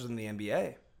best passers in the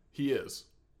NBA. He is,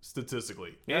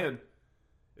 statistically. Yeah. And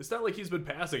it's not like he's been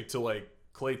passing to like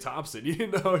Klay Thompson. You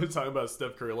know, you're talking about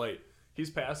Steph Curry light. He's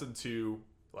passing to,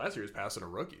 last year he was passing to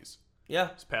rookies. Yeah.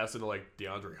 He's passing to like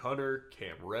DeAndre Hunter,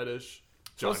 Cam Reddish.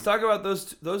 So let's talk about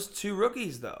those two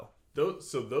rookies, though.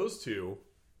 Those two,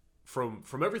 from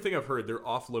everything I've heard, they're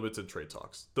off limits in trade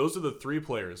talks. Those are the three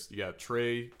players. You got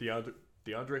Trae,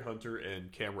 DeAndre Hunter,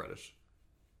 and Cam Reddish.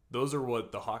 Those are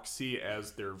what the Hawks see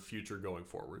as their future going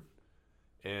forward.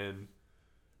 And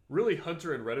really,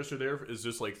 Hunter and Reddish are there is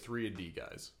just like 3-and-D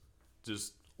guys.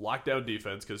 Just lock down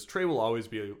defense, because Trae will always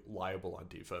be liable on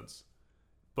defense.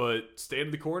 But stand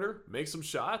in the corner, make some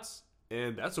shots,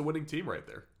 and that's a winning team right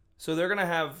there. So they're going to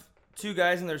have two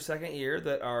guys in their second year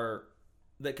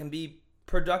that can be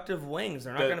productive wings.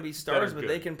 They're not going to be stars, but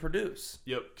they can produce.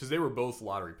 Yep, because they were both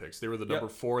lottery picks. They were the number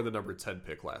 4 and the number 10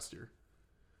 pick last year.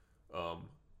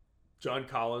 John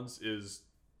Collins is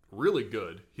really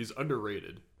good. He's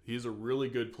underrated. He's a really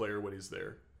good player when he's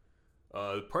there.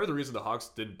 Part of the reason the Hawks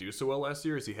didn't do so well last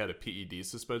year is he had a PED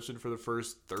suspension for the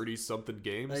first 30-something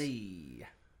games.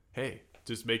 Hey,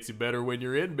 just makes you better when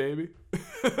you're in, baby.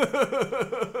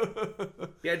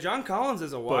 Yeah, John Collins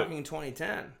is a walking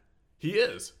 2010. He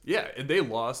is. Yeah, and they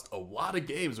lost a lot of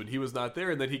games when he was not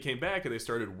there, and then he came back and they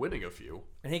started winning a few.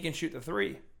 And he can shoot the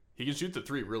three. He can shoot the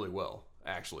three really well,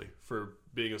 actually, for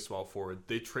being a small forward.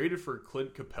 They traded for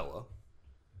Clint Capella,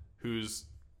 who's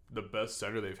the best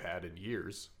center they've had in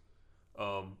years.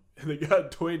 And they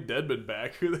got Dwayne Dedmon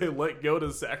back, who they let go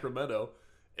to Sacramento,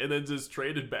 and then just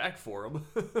traded back for him.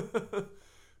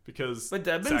 But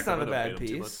Dedmon's not a bad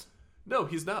piece. No,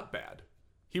 he's not bad.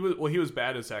 He was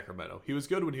bad in Sacramento. He was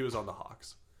good when he was on the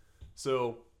Hawks.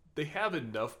 So they have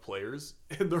enough players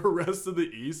in the rest of the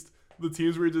East. The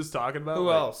teams we were just talking about.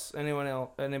 Who else?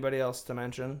 Anybody else to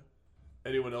mention?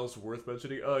 Anyone else worth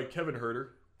mentioning? Kevin Huerter.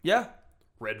 Yeah.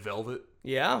 Red Velvet.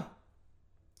 Yeah.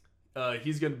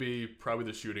 He's going to be probably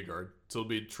the shooting guard. So it'll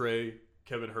be Trae,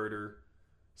 Kevin Huerter,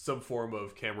 some form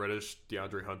of Cam Reddish,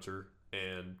 DeAndre Hunter,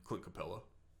 and Clint Capella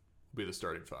will be the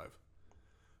starting 5.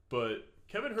 But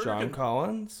Kevin Herter John can...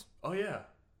 Collins? Oh, yeah.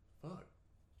 Fuck.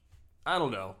 I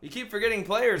don't know. You keep forgetting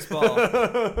players, Paul.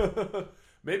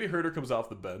 Maybe Herter comes off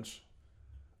the bench.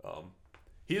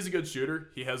 He's a good shooter.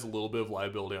 He has a little bit of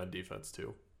liability on defense,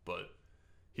 too. But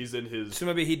he's in his... So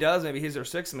maybe he does. Maybe he's their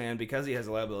 6th man because he has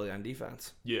a liability on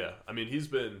defense. Yeah. I mean, he's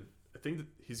been... I think that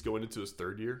he's going into his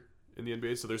 3rd year in the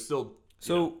NBA, so there's still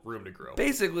room to grow.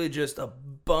 Basically just a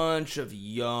bunch of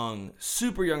young,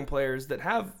 super young players that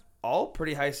have all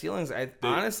pretty high ceilings. I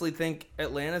honestly think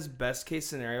Atlanta's best case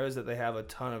scenario is that they have a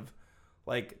ton of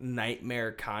like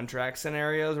nightmare contract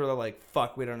scenarios where they're like,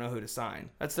 fuck, we don't know who to sign.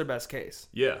 That's their best case.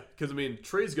 Yeah, because, I mean,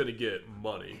 Trey's going to get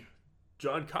money.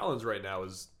 John Collins right now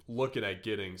is looking at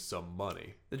getting some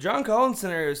money. The John Collins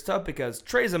scenario is tough because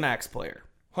Trey's a max player.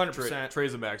 100%.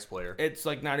 Trey's a max player. It's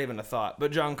like not even a thought.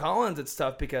 But John Collins, it's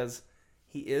tough because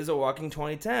he is a walking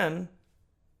 2010,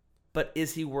 but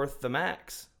is he worth the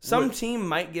max? Some team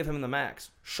might give him the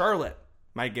max. Charlotte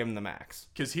might give him the max.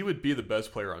 Because he would be the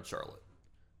best player on Charlotte.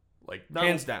 Like,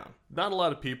 Hands down. Not a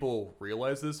lot of people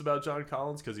realize this about John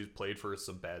Collins because he's played for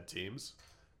some bad teams.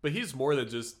 But he's more than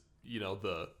just,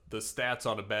 the stats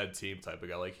on a bad team type of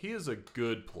guy. Like, he is a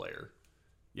good player.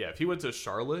 Yeah, if he went to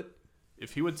Charlotte,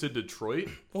 if he went to Detroit...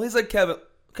 Well, he's like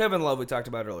Kevin Love we talked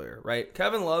about earlier, right?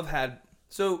 Kevin Love had...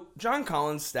 So, John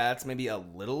Collins' stats may be a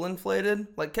little inflated.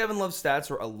 Like, Kevin Love's stats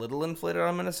were a little inflated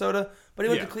on Minnesota, but he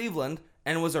went to Cleveland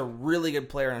and was a really good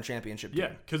player on a championship team.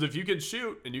 Yeah, because if you can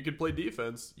shoot and you can play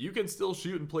defense, you can still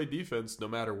shoot and play defense no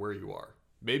matter where you are.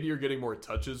 Maybe you're getting more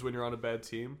touches when you're on a bad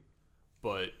team,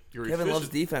 but Kevin Love's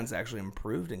defense actually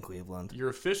improved in Cleveland. Your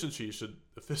efficiency should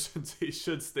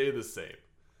stay the same.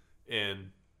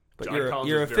 And but John you're Collins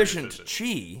your is very efficient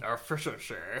chi.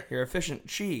 Efficiency. Your efficient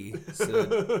chi.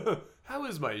 So, how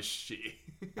is my she?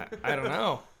 I don't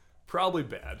know. Probably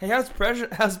bad. Hey, how's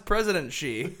President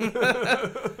Xi?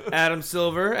 Adam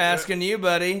Silver asking you,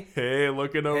 buddy. Hey,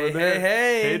 looking over there.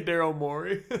 Hey, Daryl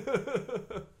Morey.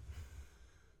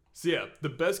 So, yeah, the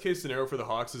best case scenario for the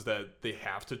Hawks is that they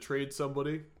have to trade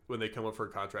somebody when they come up for a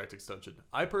contract extension.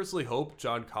 I personally hope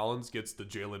John Collins gets the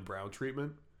Jaylen Brown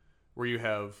treatment, where you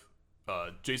have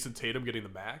Jason Tatum getting the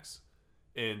max,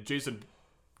 and Jaylen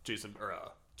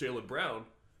Brown,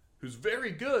 who's very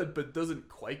good but doesn't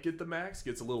quite get the max,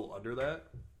 gets a little under that,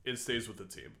 and stays with the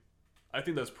team. I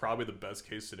think that's probably the best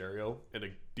case scenario and a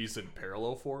decent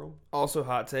parallel for him. Also,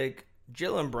 hot take,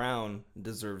 Jaylen Brown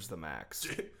deserves the max.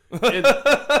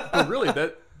 But really,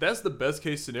 that's the best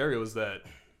case scenario, is that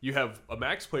you have a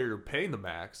max player you're paying the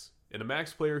max and a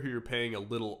max player who you're paying a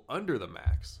little under the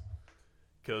max.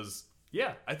 Because,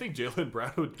 yeah, I think Jaylen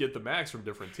Brown would get the max from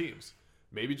different teams.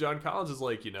 Maybe John Collins is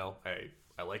like, hey,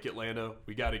 I like Atlanta.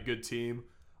 We got a good team.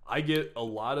 I get a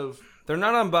lot of... They're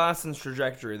not on Boston's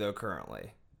trajectory, though,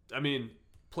 currently. I mean,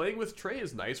 playing with Trey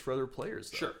is nice for other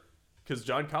players, though. Sure. Because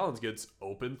John Collins gets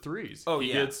open threes. Oh,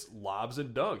 he gets lobs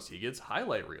and dunks. He gets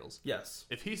highlight reels. Yes.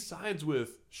 If he signs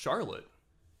with Charlotte,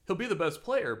 he'll be the best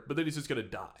player, but then he's just going to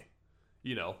die.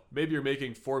 Maybe you're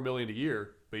making $4 million a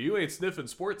year, but you ain't sniffing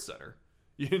Sports Center.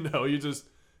 You just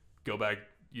go back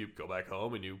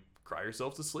home and you cry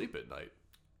yourself to sleep at night.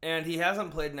 And he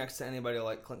hasn't played next to anybody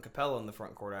like Clint Capella in the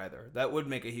front court either. That would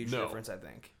make a huge difference, I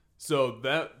think. So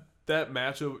that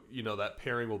matchup, that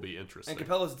pairing will be interesting. And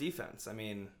Capella's defense, I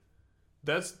mean...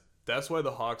 That's why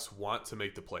the Hawks want to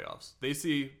make the playoffs. They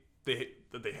see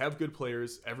that they have good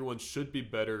players. Everyone should be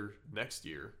better next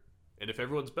year. And if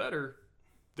everyone's better,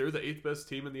 they're the 8th best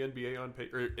team in the NBA on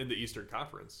paper, or in the Eastern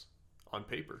Conference on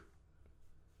paper.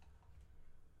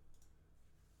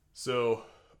 So,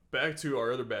 back to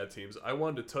our other bad teams. I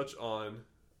wanted to touch on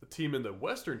the team in the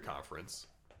Western Conference,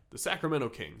 the Sacramento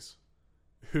Kings,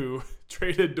 who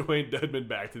traded Dwayne Dedmon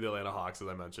back to the Atlanta Hawks, as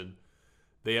I mentioned.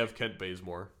 They have Kent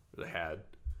Bazemore.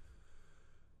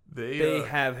 They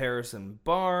have Harrison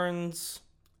Barnes.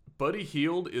 Buddy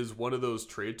Hield is one of those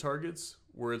trade targets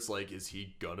where it's like, is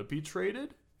he gonna be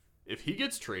traded? If he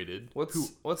gets traded, what's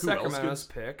Sacramento's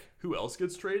pick? Who else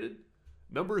gets traded?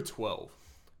 Number 12.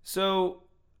 So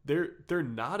they're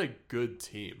not a good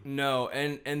team. No,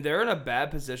 and they're in a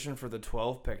bad position for the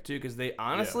 12 pick too, because they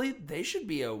honestly they should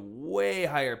be a way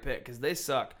higher pick because they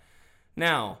suck.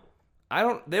 Now,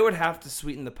 they would have to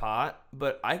sweeten the pot,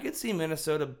 but I could see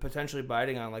Minnesota potentially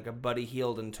biting on like a Buddy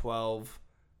Hield in 12,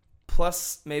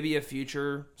 plus maybe a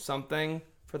future something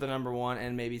for the number 1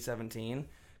 and maybe 17,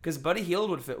 because Buddy Hield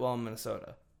would fit well in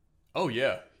Minnesota. Oh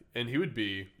yeah, and he would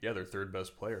be their 3rd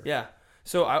best player. Yeah,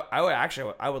 so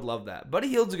I would love that. Buddy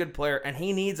Hield's a good player, and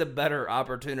he needs a better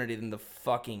opportunity than the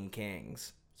fucking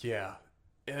Kings. Yeah,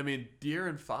 I mean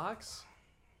De'Aaron Fox.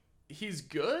 He's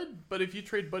good, but if you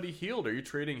trade Buddy Hield, are you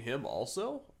trading him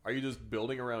also? Are you just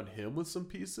building around him with some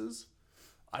pieces?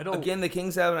 I don't. Again, the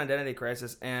Kings have an identity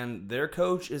crisis, and their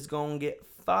coach is going to get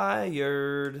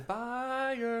fired.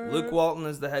 Luke Walton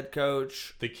is the head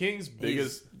coach. The Kings'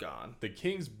 He's gone. The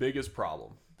Kings' biggest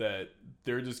problem that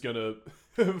they're just gonna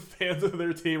fans of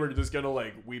their team are just gonna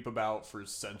like weep about for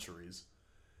centuries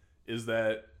is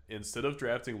that instead of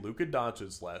drafting Luka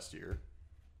Doncic last year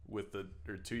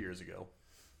or 2 years ago,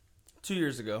 2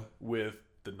 years ago, with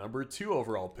the number 2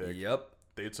 overall pick, yep,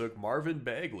 they took Marvin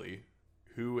Bagley,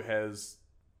 who has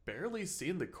barely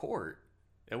seen the court,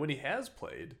 and when he has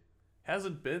played,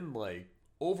 hasn't been like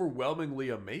overwhelmingly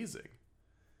amazing.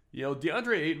 You know,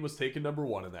 DeAndre Ayton was taken number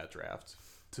 1 in that draft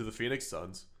to the Phoenix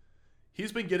Suns.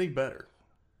 He's been getting better.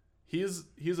 He's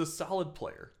a solid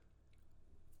player.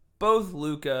 Both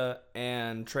Luka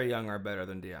and Trae Young are better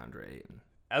than DeAndre Ayton.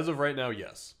 As of right now,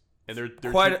 yes. And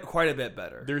they're quite a bit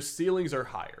better. Their ceilings are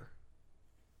higher.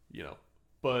 You know,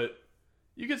 but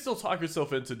you can still talk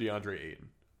yourself into DeAndre Ayton.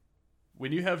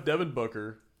 When you have Devin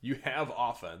Booker, you have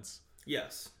offense.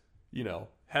 Yes. You know,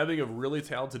 having a really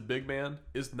talented big man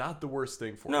is not the worst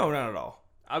thing for you. No, not at all.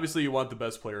 Obviously, you want the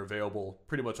best player available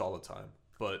pretty much all the time.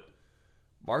 But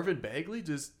Marvin Bagley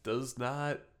just does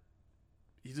not...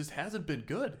 He just hasn't been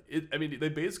good. I mean, they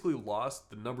basically lost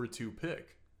the number 2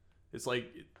 pick. It's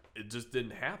like, it just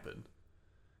didn't happen.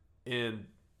 And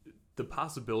the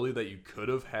possibility that you could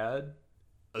have had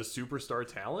a superstar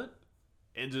talent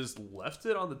and just left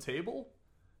it on the table,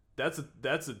 that's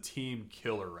a team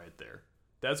killer right there.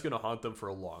 That's going to haunt them for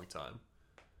a long time.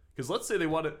 Because let's say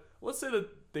that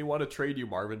they want to trade you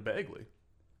Marvin Bagley.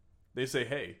 They say,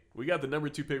 hey, we got the number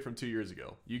 2 pick from 2 years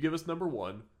ago. You give us number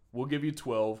 1, we'll give you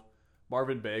 12,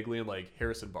 Marvin Bagley and like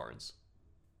Harrison Barnes.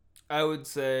 I would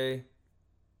say,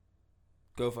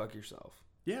 go fuck yourself.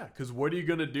 Yeah, because what are you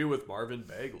going to do with Marvin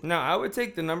Bagley? No, I would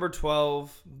take the number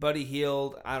 12, Buddy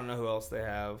Hield. I don't know who else they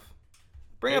have.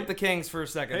 Bring up the Kings for a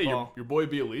second, hey, Paul. Your boy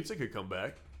Bielitsa could come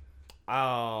back.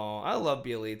 Oh, I love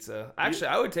Bielitsa. Actually,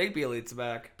 I would take Bielitsa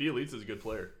back. Bielitsa's a good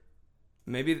player.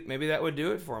 Maybe that would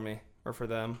do it for me or for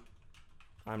them.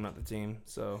 I'm not the team,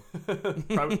 so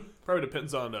probably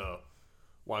depends on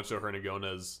Juancho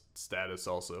Hernagone's status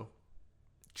also.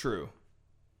 True.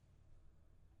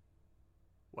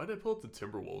 Why did I pull up the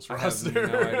Timberwolves roster? I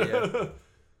have no idea.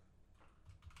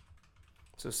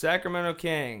 So Sacramento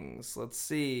Kings. Let's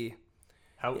see.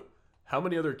 How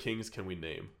many other Kings can we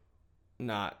name?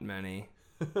 Not many.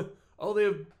 Oh, they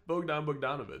have Bogdan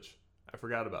Bogdanovic. I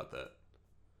forgot about that.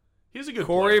 He's a good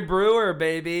Corey player. Brewer,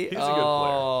 baby. He's a good player.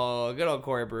 Oh, good old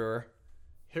Corey Brewer.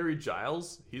 Harry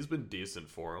Giles, he's been decent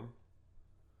for him.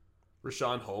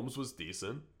 Rashawn Holmes was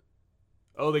decent.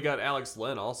 Oh, they got Alex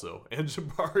Len also, and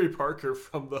Jabari Parker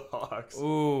from the Hawks.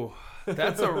 Ooh,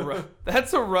 that's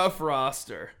a rough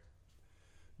roster.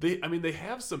 They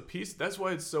have some pieces. That's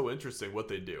why it's so interesting what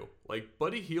they do. Like,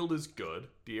 Buddy Hield is good.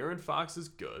 De'Aaron Fox is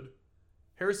good.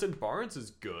 Harrison Barnes is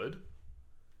good.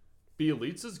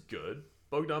 Bielitsa's good.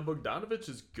 Bogdan Bogdanovic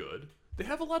is good. They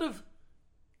have a lot of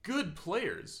good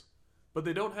players, but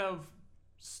they don't have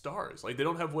stars. Like, they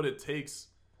don't have what it takes.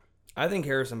 I think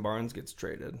Harrison Barnes gets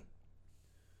traded.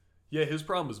 Yeah, his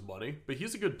problem is money, but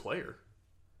he's a good player.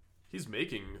 He's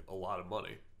making a lot of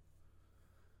money.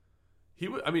 He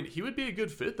would be a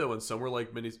good fit though in somewhere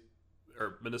like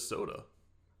Minnesota.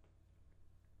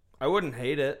 I wouldn't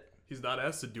hate it. He's not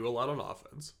asked to do a lot on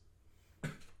offense,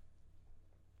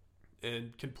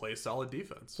 and can play solid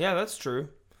defense. Yeah, that's true.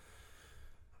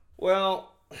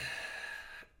 Well,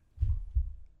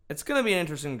 it's going to be an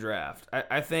interesting draft.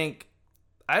 I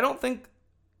don't think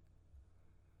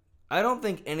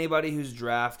anybody who's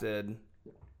drafted,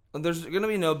 there's going to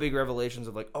be no big revelations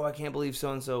of like, oh, I can't believe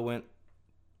so and so went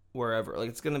wherever. Like,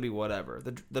 it's going to be whatever.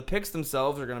 The picks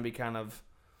themselves are going to be kind of,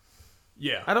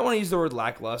 yeah. I don't want to use the word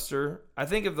lackluster. I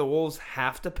think if the Wolves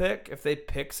have to pick, if they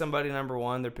pick somebody number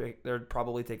 1, they're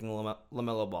probably taking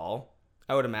LaMelo Ball.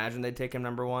 I would imagine they'd take him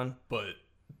number 1. But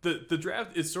the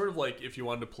draft is sort of like if you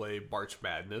wanted to play March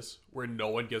Madness, where no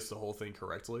one gets the whole thing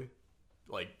correctly.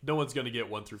 Like, no one's going to get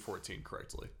 1 through 14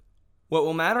 correctly. What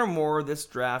will matter more this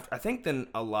draft, I think, than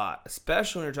a lot,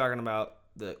 especially when you're talking about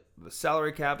the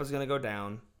salary cap is going to go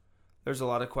down. There's a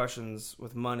lot of questions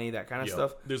with money, that kind of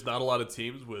stuff. There's not a lot of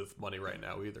teams with money right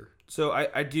now either. So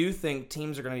I do think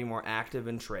teams are going to be more active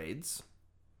in trades.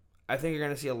 I think you're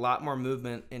going to see a lot more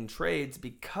movement in trades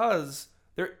because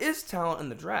there is talent in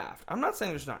the draft. I'm not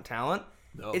saying there's not talent.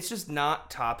 No. It's just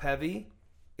not top heavy.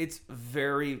 It's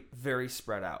very, very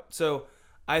spread out. So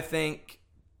I think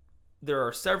there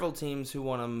are several teams who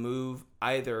want to move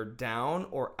either down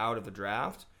or out of the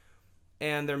draft.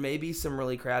 And there may be some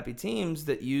really crappy teams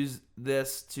that use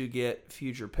this to get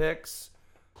future picks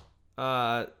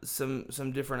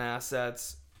some different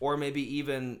assets, or maybe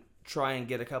even try and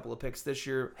get a couple of picks this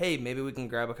year. Hey, maybe we can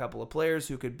grab a couple of players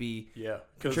who could be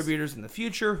contributors in the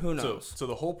future. Who knows? So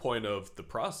the whole point of the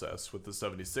process with the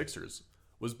 76ers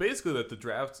was basically that the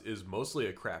draft is mostly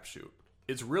a crapshoot.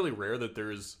 It's really rare that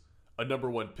there's a number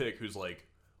one pick who's like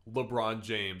LeBron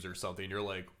James or something. You're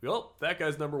like, well, that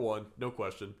guy's number one, no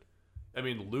question. I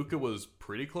mean, Luka was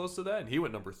pretty close to that, and he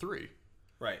went number 3.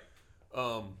 Right.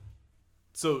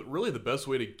 So really the best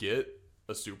way to get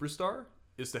a superstar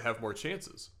is to have more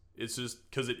chances. It's just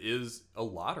because it is a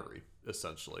lottery,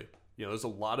 essentially. You know, there's a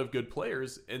lot of good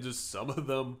players, and just some of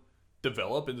them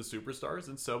develop into superstars,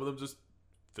 and some of them just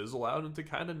fizzle out into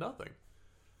kind of nothing.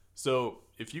 So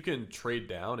if you can trade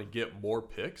down and get more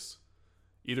picks,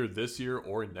 either this year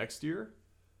or next year,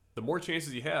 the more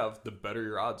chances you have, the better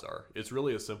your odds are. It's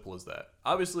really as simple as that.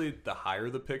 Obviously, the higher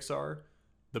the picks are,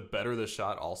 the better the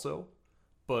shot also,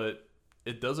 but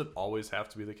it doesn't always have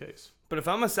to be the case. But if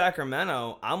I'm a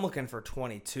Sacramento, I'm looking for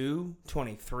 22,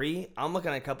 23. I'm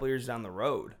looking at a couple years down the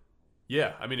road.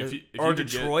 Yeah, I mean, if or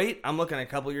Detroit, I'm looking at a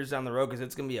couple years down the road because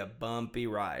it's going to be a bumpy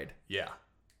ride. Yeah,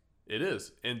 it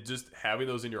is. And just having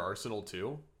those in your arsenal,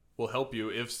 too, will help you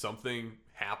if something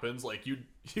happens. Like, you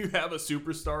have a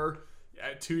superstar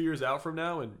at 2 years out from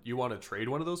now and you want to trade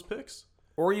one of those picks.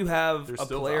 Or you have a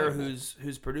player valuable.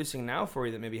 who's producing now for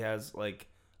you that maybe has, like,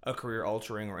 a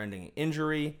career-altering or ending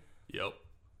injury. Yep.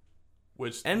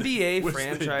 Which NBA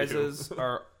franchises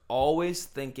are always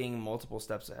thinking multiple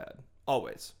steps ahead.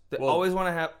 Always. They always want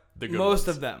to have most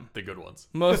of them. The good ones.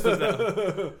 Most of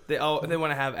them. They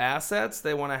want to have assets.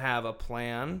 They want to have a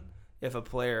plan. If a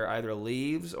player either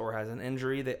leaves or has an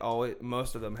injury,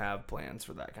 most of them have plans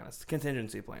for that kind of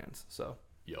contingency plans. So.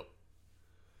 Yep.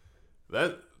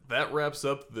 That wraps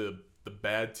up the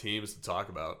bad teams to talk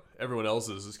about. Everyone else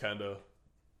is just kind of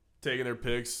taking their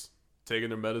picks, taking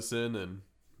their medicine, and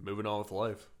moving on with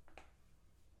life.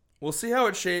 We'll see how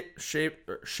it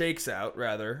shakes out,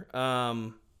 rather.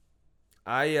 I'm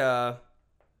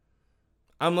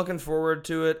looking forward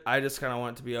to it. I just kind of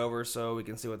want it to be over so we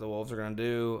can see what the Wolves are going to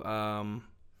do.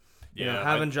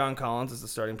 Having John Collins as the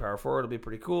starting power forward will be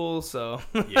pretty cool. So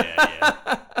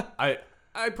I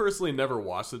personally never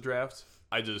watched the draft.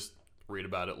 I just read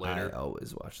about it later. I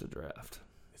always watch the draft.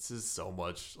 This is so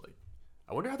much like.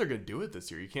 I wonder how they're going to do it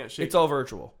this year. You can't shake. It's all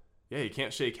virtual. Yeah, you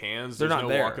can't shake hands. They're There's not no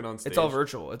there. walking on stage. It's all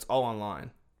virtual. It's all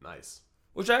online. Nice.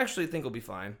 Which I actually think will be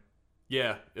fine.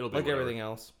 Yeah, it'll be like whatever. everything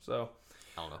else. So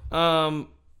I don't know.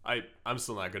 I'm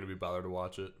still not going to be bothered to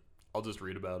watch it. I'll just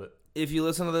read about it. If you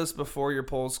listen to this before your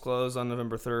polls close on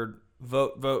November 3rd,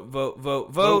 vote.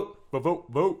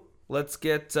 Vote. Let's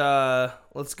get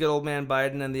old man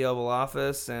Biden in the Oval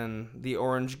Office and the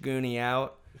Orange Goonie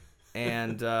out,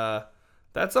 and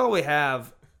that's all we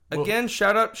have. Again,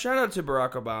 shout out to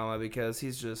Barack Obama because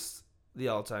he's just the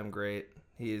all-time great.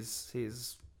 He's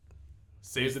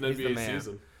saved an NBA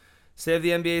season. Saved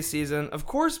the NBA season. Of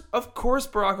course,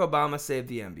 Barack Obama saved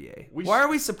the NBA. Why are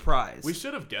we surprised? We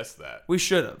should have guessed that. We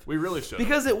should have. We really should have.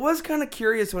 Because it was kind of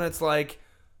curious when it's like,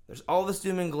 there's all this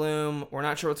doom and gloom. We're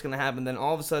not sure what's going to happen. Then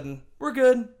all of a sudden, we're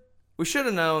good. We should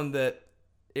have known that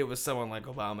it was someone like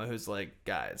Obama who's like,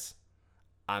 guys,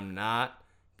 I'm not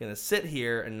going to sit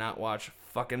here and not watch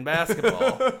fucking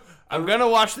basketball. I'm going to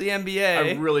watch the NBA.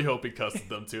 I really hope he cussed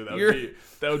them too.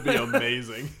 That would be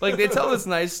amazing. Like, they tell this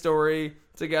nice story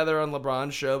together on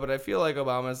LeBron's show, but I feel like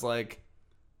Obama's like,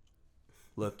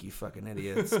 look, you fucking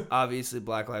idiots. Obviously,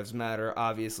 Black Lives Matter.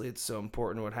 Obviously, it's so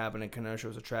important. What happened in Kenosha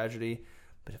was a tragedy.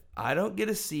 But if I don't get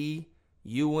to see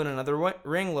you win another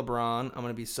ring, LeBron, I'm going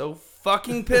to be so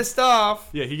fucking pissed off.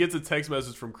 Yeah, he gets a text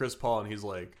message from Chris Paul, and he's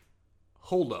like,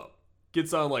 hold up.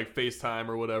 Gets on, like, FaceTime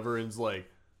or whatever, and is like,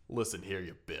 listen here,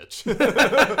 you bitch.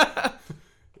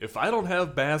 If I don't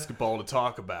have basketball to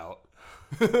talk about,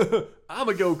 I'm going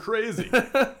to go crazy.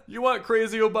 You want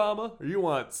crazy Obama, or you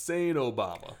want sane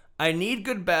Obama? I need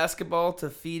good basketball to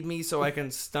feed me so I can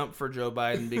stump for Joe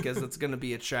Biden because it's going to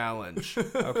be a challenge,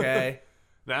 okay?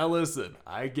 Now listen,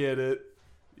 I get it.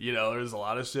 You know, there's a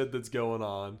lot of shit that's going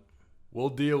on. We'll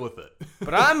deal with it.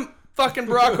 But I'm fucking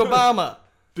Barack Obama.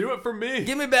 Do it for me.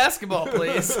 Give me basketball,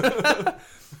 please.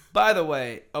 By the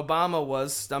way, Obama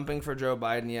was stumping for Joe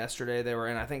Biden yesterday. They were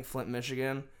in, I think, Flint,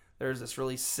 Michigan. There's this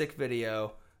really sick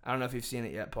video. I don't know if you've seen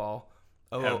it yet, Paul.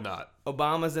 Have not.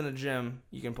 Obama's in a gym.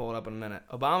 You can pull it up in a minute.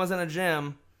 Obama's in a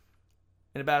gym,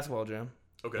 in a basketball gym.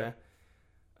 Okay.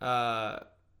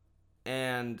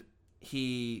 And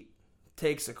he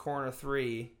takes a corner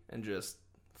three and just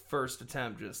first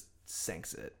attempt just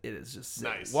sinks it. It is just sick.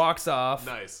 Nice. Walks off.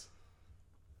 Nice.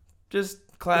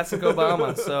 Just classic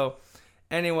Obama. So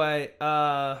anyway,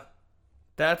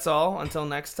 That's all. Until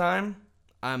next time,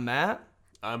 I'm Matt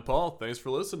I'm Paul. Thanks for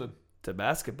listening. to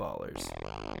Basketballers.